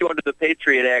get you under the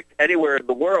Patriot Act anywhere in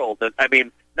the world, and I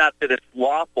mean, not that it's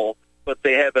lawful, but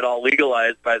they have it all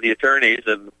legalized by the attorneys,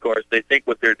 and of course they think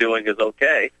what they're doing is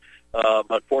okay,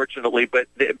 unfortunately. But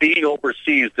being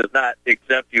overseas does not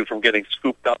exempt you from getting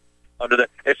scooped up under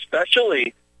that,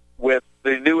 especially with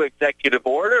the new executive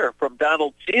order from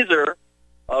Donald Caesar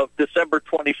of December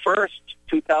 21st,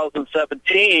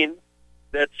 2017,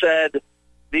 that said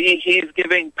he's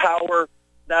giving power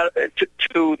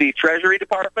to the Treasury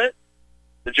Department,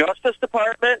 the Justice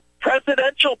Department,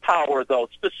 presidential power, though,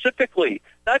 specifically,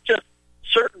 not just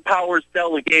certain powers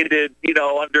delegated, you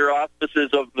know, under auspices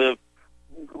of the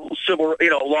civil, you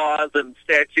know, laws and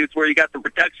statutes where you got the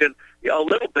protection, you know, a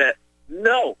little bit.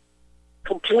 No,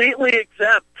 completely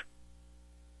exempt.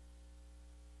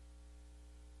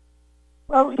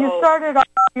 Well, you started off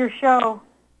your show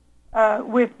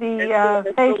with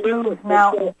the Faith Moves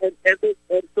Mountain. And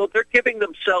so they're giving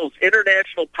themselves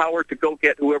international power to go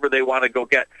get whoever they want to go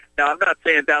get. Now, I'm not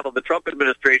saying Donald the Trump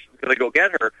administration is going to go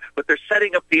get her, but they're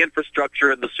setting up the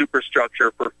infrastructure and the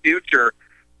superstructure for future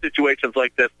situations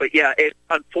like this. But yeah,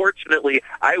 unfortunately,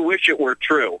 I wish it were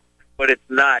true, but it's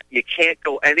not. You can't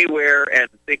go anywhere and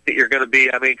think that you're going to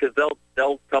be. I mean, because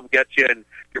they'll come get you, and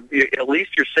at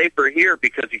least you're safer here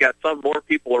because you got some more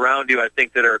people around you, I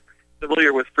think, that are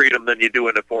familiar with freedom than you do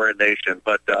in a foreign nation.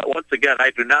 But once again, I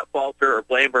do not fault her or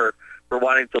blame her for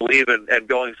wanting to leave and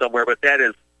going somewhere, but that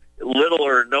is little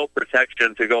or no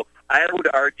protection to go. I would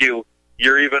argue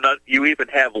you even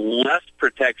have less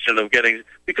protection of getting,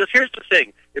 because here's the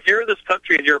thing, if you're in this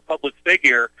country and you're a public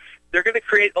figure, they're going to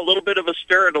create a little bit of a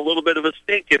stir and a little bit of a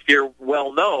stink if you're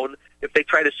well known, if they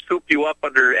try to scoop you up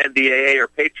under NDAA or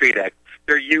Patriot Act.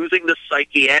 They're using the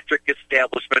psychiatric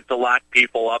establishment to lock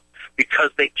people up because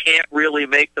they can't really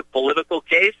make the political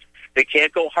case. They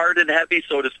can't go hard and heavy,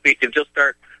 so to speak, and just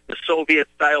start the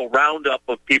Soviet-style roundup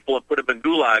of people and put them in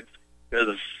gulags,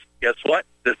 because guess what?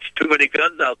 There's too many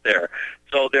guns out there.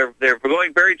 So they're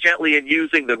going very gently and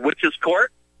using the witches'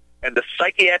 court and the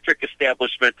psychiatric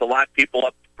establishment to lock people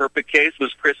up. Perfect case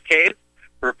was Chris Cave.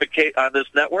 Perfect case on this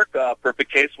network.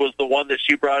 Perfect case was the one that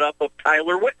she brought up of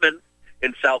Tyler Whitman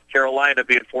in South Carolina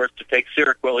being forced to take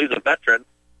Seroquel. He's a veteran.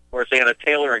 Of course, Anna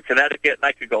Taylor in Connecticut, and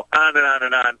I could go on and on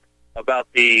and on about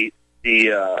the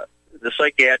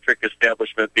psychiatric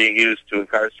establishment being used to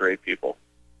incarcerate people.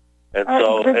 And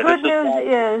so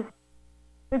the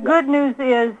good news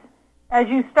is, as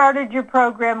you started your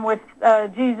program with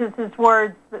Jesus'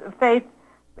 words, faith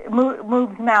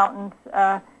moves mountains.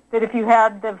 That if you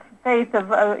had the faith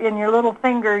of in your little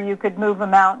finger, you could move a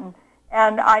mountain.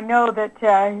 And I know that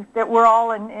that we're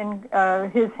all in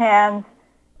His hands,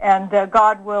 and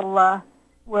God will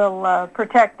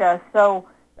protect us. So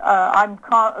I'm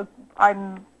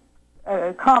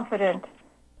confident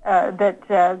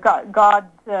that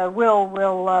God's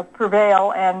will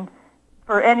prevail, and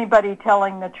for anybody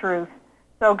telling the truth.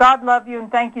 So God love you, and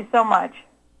thank you so much.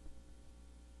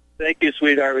 Thank you,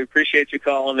 sweetheart. We appreciate you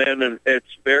calling in, and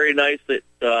it's very nice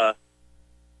that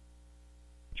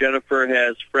Jennifer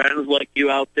has friends like you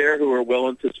out there who are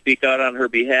willing to speak out on her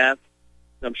behalf.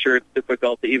 I'm sure it's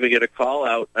difficult to even get a call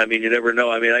out. I mean, you never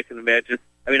know. I mean, I can imagine.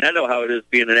 I mean, I know how it is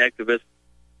being an activist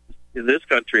in this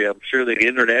country. I'm sure the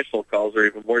international calls are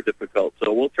even more difficult.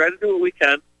 So we'll try to do what we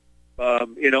can.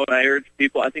 You know, and I urge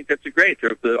people, I think that's great.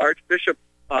 If the Archbishop's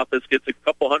office gets a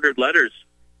couple hundred letters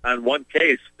on one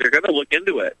case, they're going to look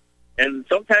into it. And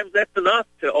sometimes that's enough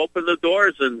to open the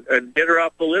doors and get her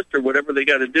off the list or whatever they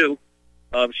got to do.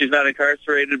 She's not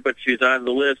incarcerated, but she's on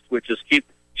the list, which is she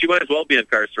might as well be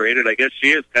incarcerated. I guess she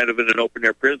is kind of in an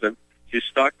open-air prison. She's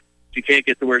stuck. She can't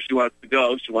get to where she wants to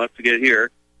go. She wants to get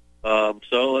here.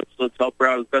 So let's help her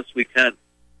out as best we can.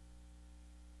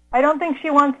 I don't think she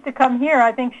wants to come here.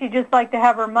 I think she'd just like to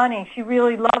have her money. She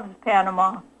really loves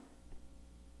Panama.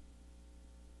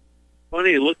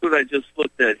 Funny, look what I just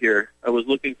looked at here. I was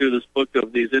looking through this book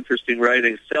of these interesting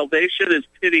writings. Salvation is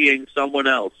pitying someone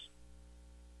else.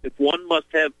 If one must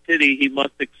have pity, he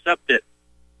must accept it.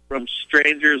 from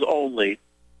strangers only.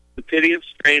 The pity of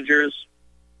strangers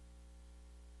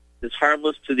is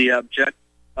harmless to the object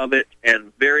of it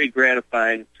and very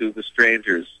gratifying to the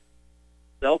strangers.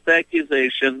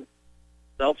 Self-accusation,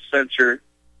 self-censure,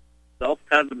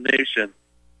 self-condemnation,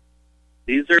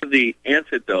 these are the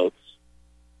antidotes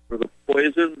for the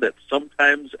poison that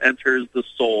sometimes enters the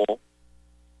soul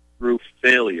through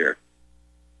failure.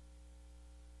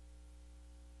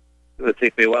 It's going to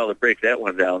take me a while to break that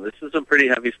one down. This is some pretty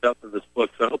heavy stuff in this book,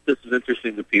 so I hope this is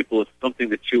interesting to people. It's something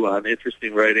to chew on,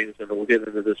 interesting writings, and we'll get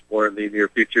into this more in the near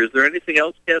future. Is there anything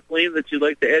else, Kathleen, that you'd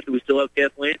like to add? Do we still have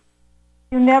Kathleen?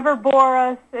 You never bore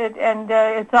us, and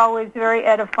it's always very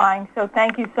edifying, so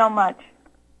thank you so much.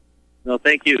 No,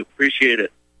 thank you. Appreciate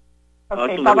it.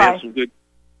 Okay, awesome. bye-bye. We have some good...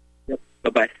 Yep,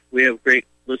 bye-bye. We have great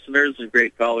listeners and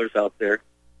great callers out there.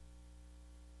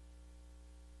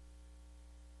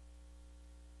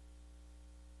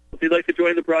 If you'd like to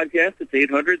join the broadcast, it's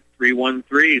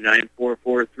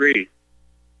 800-313-9443.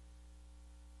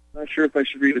 Not sure if I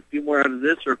should read a few more out of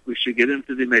this or if we should get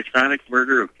into the Masonic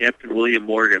murder of Captain William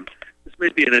Morgan. This may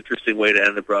be an interesting way to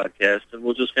end the broadcast, and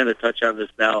we'll just kind of touch on this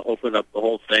now, open up the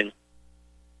whole thing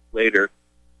later.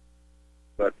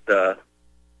 But I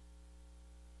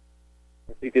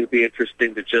think it'd be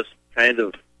interesting to just kind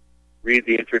of read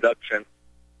the introduction.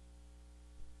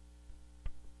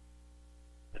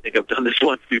 I think I've done this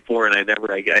once before, and I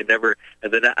never,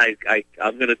 and then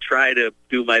I'm going to try to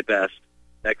do my best.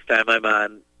 Next time I'm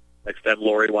on, next time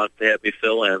Lori wants to have me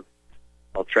fill in,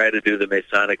 I'll try to do the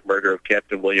Masonic murder of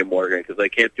Captain William Morgan, because I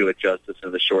can't do it justice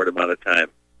in the short amount of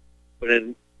time. But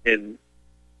in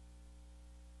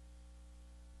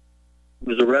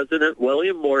was a resident,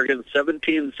 William Morgan,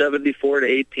 1774 to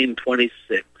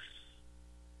 1826.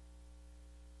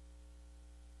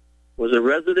 Was a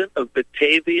resident of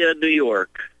Batavia, New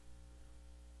York.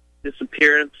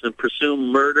 Disappearance and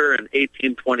presumed murder in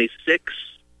 1826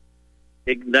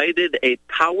 ignited a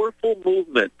powerful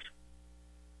movement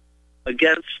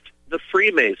against the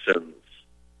Freemasons,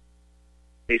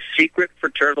 a secret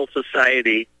fraternal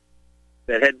society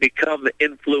that had become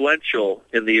influential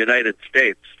in the United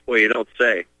States. Boy, you don't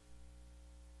say.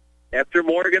 After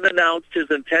Morgan announced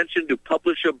his intention to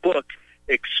publish a book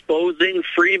exposing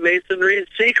Freemasonry's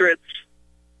secrets,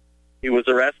 he was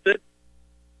arrested,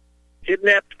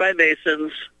 kidnapped by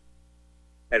Masons,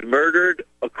 and murdered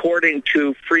according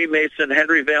to Freemason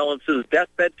Henry Valence's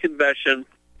deathbed confession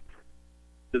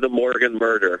to the Morgan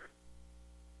murder.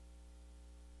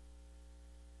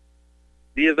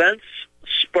 The events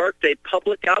sparked a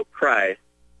public outcry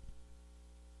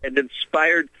and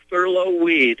inspired Thurlow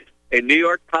Weed, a New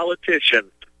York politician,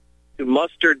 to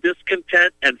muster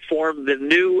discontent and form the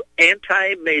new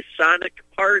anti-Masonic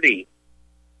Party,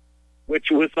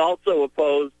 which was also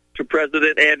opposed to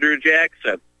President Andrew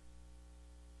Jackson.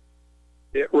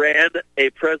 It ran a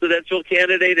presidential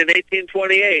candidate in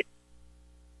 1828,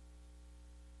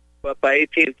 but by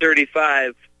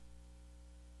 1835,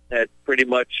 had pretty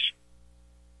much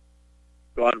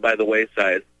gone by the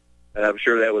wayside. And I'm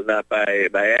sure that was not by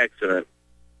accident.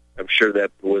 I'm sure I'm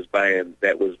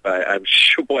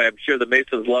sure the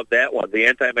Masons loved that one, the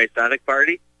Anti-Masonic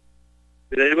Party.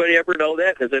 Did anybody ever know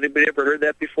that? Has anybody ever heard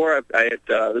that before?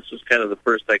 This was kind of the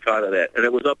first I caught of that. And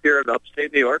it was up here in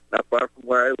upstate New York, not far from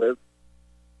where I live.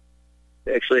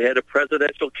 They actually had a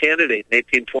presidential candidate in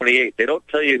 1828. They don't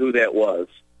tell you who that was.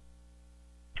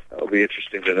 That'll be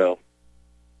interesting to know.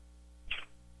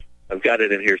 I've got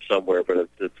it in here somewhere, but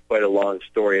it's quite a long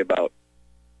story about.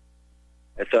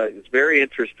 I thought it's very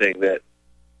interesting that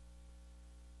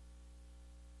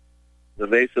the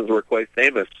Masons were quite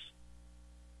famous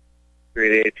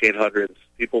during the 1800s.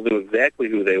 People knew exactly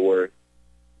who they were,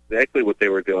 exactly what they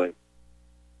were doing.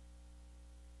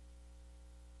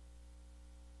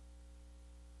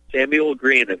 Samuel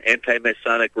Green, an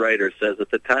anti-Masonic writer, says,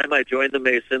 "At the time I joined the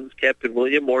Masons, Captain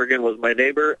William Morgan was my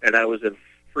neighbor, and I was in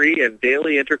free and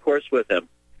daily intercourse with him.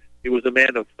 He was a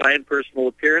man of fine personal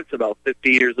appearance, about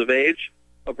 50 years of age,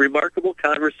 of remarkable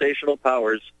conversational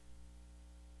powers,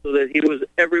 so that he was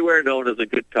everywhere known as a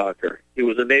good talker. He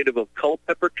was a native of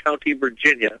Culpeper County,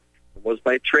 Virginia, and was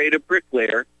by trade a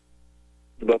bricklayer,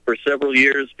 but for several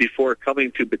years before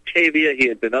coming to Batavia, he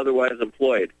had been otherwise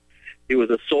employed. He was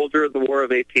a soldier of the War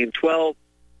of 1812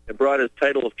 and brought his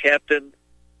title of captain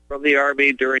from the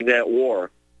Army during that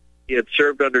war. He had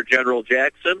served under General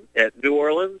Jackson at New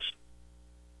Orleans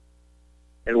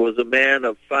and was a man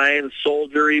of fine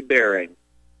soldiery bearing.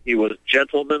 He was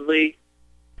gentlemanly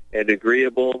and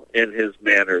agreeable in his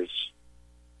manners."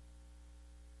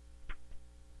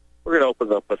 We're going to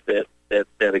open up with that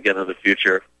again in the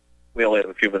future. We only have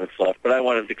a few minutes left, but I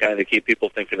wanted to kind of keep people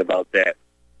thinking about that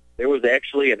there was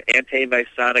actually an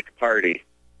anti-Masonic party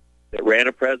that ran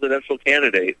a presidential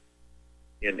candidate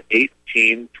in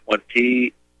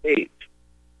 1828.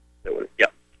 Yeah.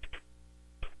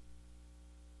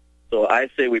 So I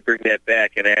say we bring that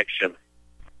back in action.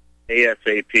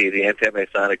 ASAP, the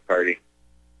anti-Masonic party.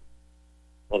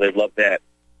 Well, they'd love that.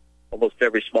 Almost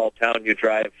every small town you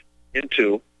drive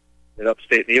into in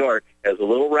upstate New York has a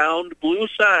little round blue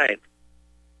sign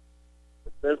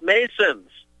that says Masons.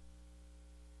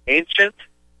 Ancient,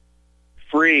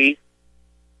 free,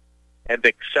 and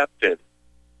accepted.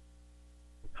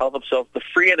 They call themselves the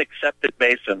Free and Accepted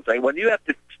Masons. And when you have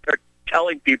to start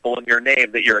telling people in your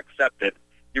name that you're accepted,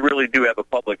 you really do have a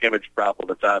public image problem.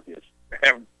 It's obvious.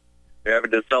 They're having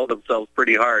to sell themselves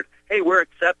pretty hard. Hey, we're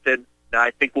accepted. Now,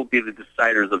 I think we'll be the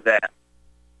deciders of that.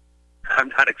 I'm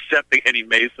not accepting any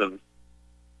Masons.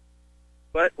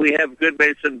 But we have good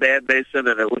Mason, bad Mason,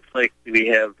 and it looks like we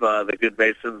have the good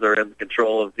Masons are in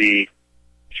control of the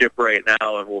ship right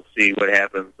now, and we'll see what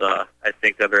happens. I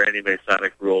think under any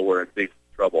Masonic rule, we're in big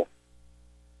trouble.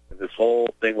 And this whole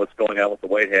thing, what's going on with the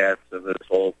White Hats, and this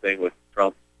whole thing with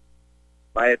Trump,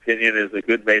 my opinion is a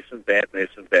good Mason, bad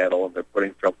Mason battle, and they're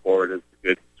putting Trump forward as the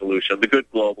good solution, the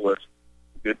good globalist,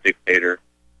 the good dictator.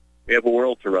 We have a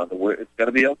world to run. It's going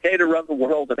to be okay to run the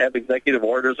world and have executive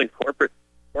orders and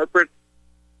corporatists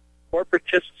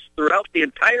throughout the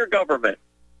entire government.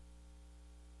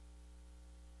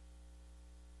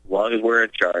 As long as we're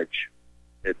in charge,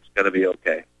 it's going to be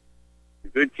okay. The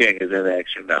good king is in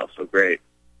action now, so great.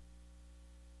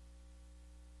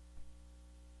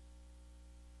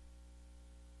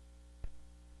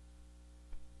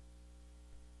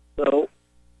 So,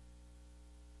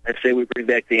 I say we bring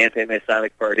back the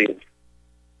anti-Masonic party.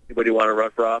 Anybody want to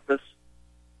run for office?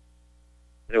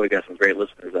 I know we got some great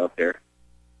listeners out there.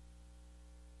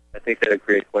 I think that would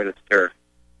create quite a stir.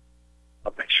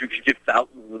 I'll make sure you get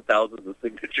thousands and thousands of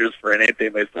signatures for an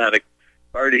anti-Masonic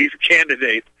party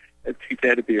candidate. I think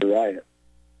that would be a riot.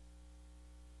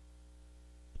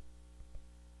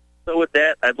 So with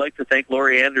that, I'd like to thank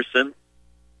Lori Anderson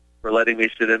for letting me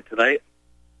sit in tonight.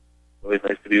 Always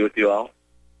nice to be with you all.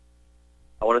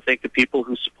 I want to thank the people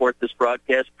who support this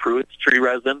broadcast. Pruitt's Tree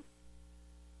Resin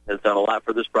has done a lot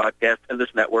for this broadcast and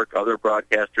this network, other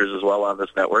broadcasters as well on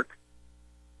this network.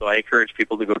 So I encourage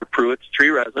people to go to Pruitt's Tree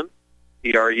Resin,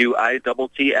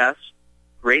 Pruitts,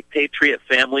 great Patriot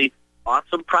family,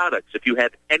 awesome products. If you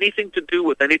have anything to do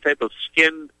with any type of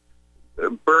skin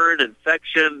burn,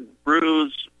 infection,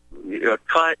 bruise,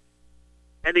 cut,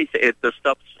 anything, the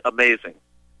stuff's amazing.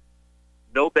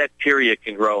 No bacteria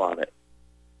can grow on it.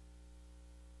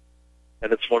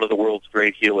 And it's one of the world's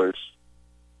great healers.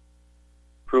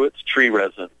 Pruitt's Tree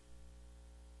Resin.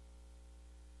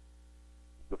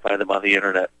 You can find them on the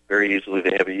internet very easily.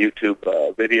 They have a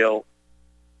YouTube video,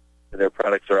 and their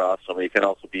products are awesome. They can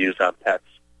also be used on pets.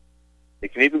 They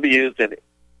can even be used in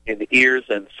ears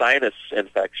and sinus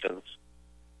infections.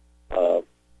 And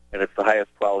it's the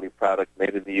highest quality product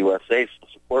made in the USA. So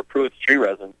support Pruitt's Tree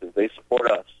Resin because they support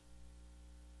us.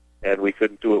 And we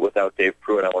couldn't do it without Dave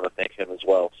Pruitt. I want to thank him as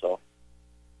well.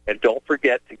 And don't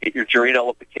forget to get your jury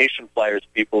nullification flyers,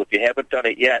 people. If you haven't done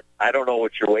it yet, I don't know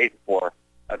what you're waiting for.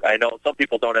 I know some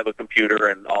people don't have a computer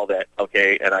and all that,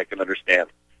 okay, and I can understand.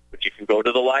 But you can go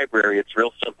to the library. It's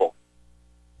real simple.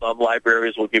 Some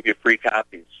libraries will give you free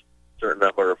copies. Certain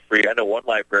number are free. I know one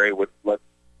library would let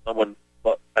someone,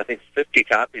 I think 50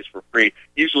 copies for free.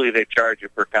 Usually they charge you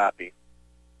per copy.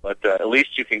 But at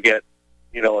least you can get,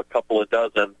 a couple of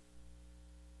dozen.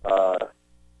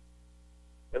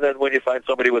 And then when you find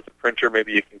somebody with a printer,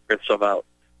 maybe you can print some out.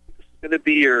 This is going to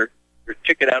be your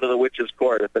ticket out of the witch's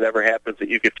court. If it ever happens that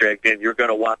you get dragged in, you're going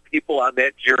to want people on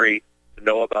that jury to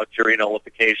know about jury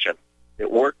nullification. It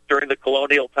worked during the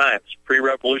colonial times,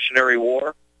 pre-Revolutionary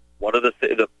War. One of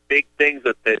the big things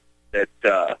that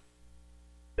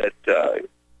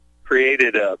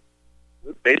created a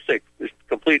basic,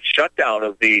 complete shutdown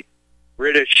of the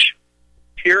British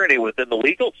tyranny within the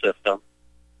legal system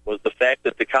was the fact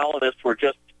that the colonists were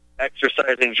just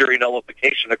exercising jury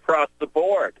nullification across the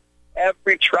board.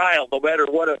 Every trial, no matter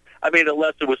what,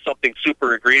 unless it was something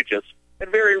super egregious, and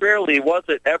very rarely was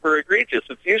it ever egregious.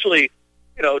 It's usually,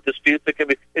 disputes that can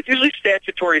be, it's usually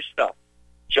statutory stuff.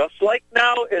 Just like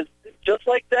then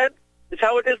is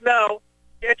how it is now.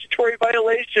 Statutory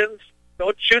violations.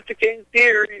 Don't shoot the king's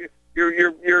deer.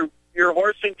 Your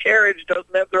horse and carriage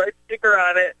doesn't have the right sticker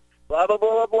on it. Blah, blah,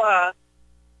 blah, blah, blah.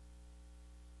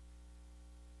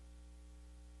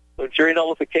 So jury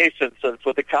nullification, since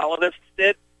what the colonists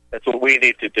did, that's what we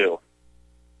need to do.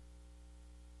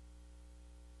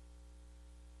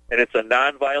 And it's a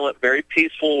nonviolent, very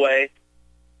peaceful way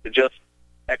to just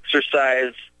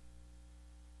exercise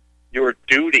your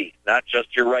duty, not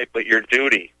just your right, but your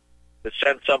duty, to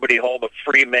send somebody home, a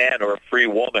free man or a free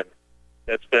woman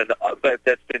that's been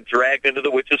dragged into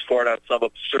the witch's court on some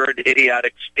absurd,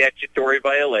 idiotic statutory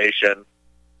violation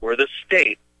where the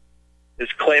state is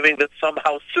claiming that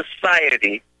somehow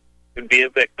society can be a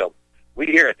victim. We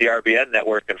here at the RBN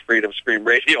Network and Freedom Scream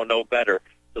Radio know better.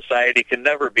 Society can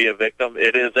never be a victim.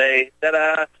 It is a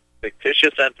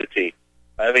fictitious entity.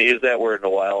 I haven't used that word in a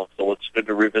while, so it's good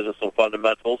to revisit some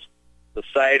fundamentals.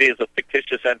 Society is a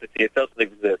fictitious entity. It doesn't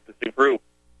exist. It's a group.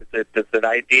 It's an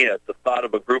idea. It's a thought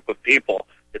of a group of people.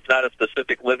 It's not a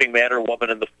specific living man or woman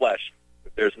in the flesh.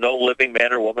 If there's no living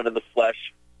man or woman in the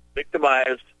flesh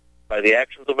victimized by the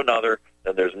actions of another,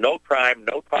 then there's no crime,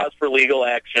 no cause for legal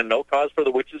action, no cause for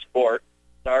the witch's court.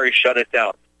 Sorry, shut it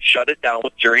down. Shut it down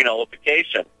with jury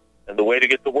nullification. And the way to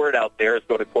get the word out there is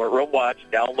go to Courtroom Watch,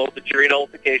 download the jury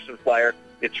nullification flyer.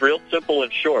 It's real simple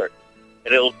and short,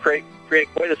 and it'll create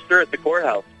quite a stir at the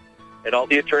courthouse. And all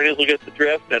the attorneys will get the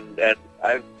drift, and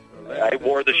I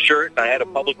wore the shirt, and I had a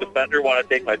public defender want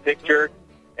to take my picture,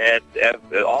 and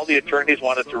all the attorneys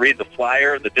wanted to read the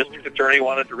flyer, the district attorney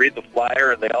wanted to read the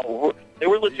flyer, and they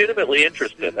were legitimately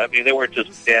interested. I mean, they weren't just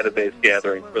database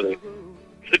gathering for the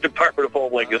Department of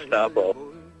Homeland Gestapo.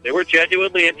 They were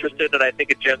genuinely interested, and I think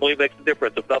it genuinely makes a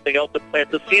difference. If nothing else, it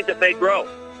plants a seed that may grow.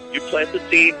 You plant the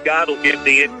seed, God will give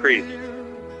the increase.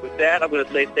 With that, I'm going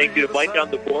to say thank you to Mike on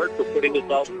the board for putting this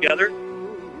all together.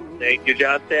 Thank you,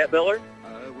 John Stadtmiller.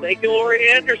 Thank you,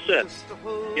 Lori Anderson.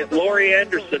 Get Lori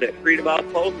Anderson at Freedom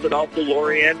Outpost and also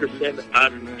Lori Anderson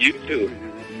on YouTube.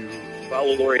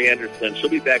 Follow Lori Anderson. She'll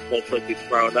be back most likely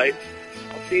tomorrow night.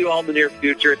 I'll see you all in the near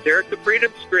future. It's Eric the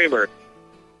Freedom Screamer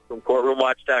from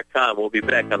CourtroomWatch.com. We'll be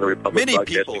back on the Republic Many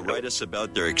people write us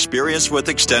about their experience with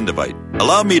Extendivite.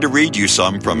 Allow me to read you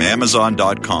some from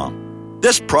Amazon.com.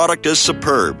 This product is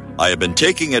superb. I have been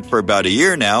taking it for about a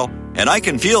year now, and I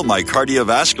can feel my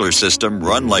cardiovascular system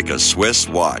run like a Swiss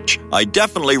watch. I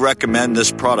definitely recommend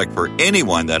this product for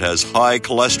anyone that has high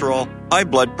cholesterol, high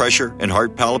blood pressure, and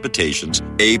heart palpitations,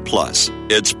 A+.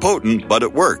 It's potent, but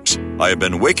it works. I have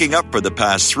been waking up for the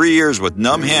past 3 years with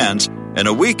numb hands, and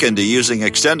a week into using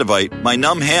Extendivite, my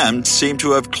numb hands seem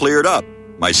to have cleared up.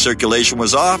 My circulation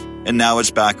was off, and now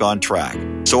it's back on track.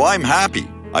 So I'm happy.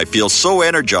 I feel so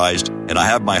energized, and I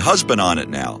have my husband on it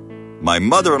now. My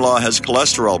mother-in-law has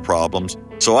cholesterol problems,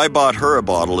 so I bought her a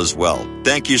bottle as well.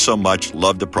 Thank you so much.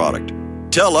 Love the product.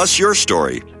 Tell us your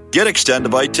story. Get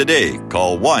Extendivite today.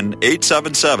 Call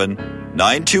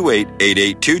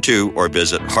 1-877-928-8822 or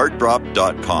visit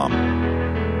heartdrop.com.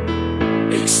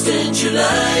 Extend your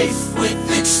life with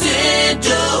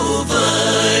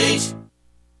Extendivite.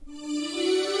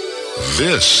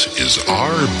 This is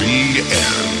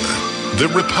RBN, the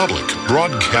Republic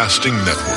Broadcasting Network.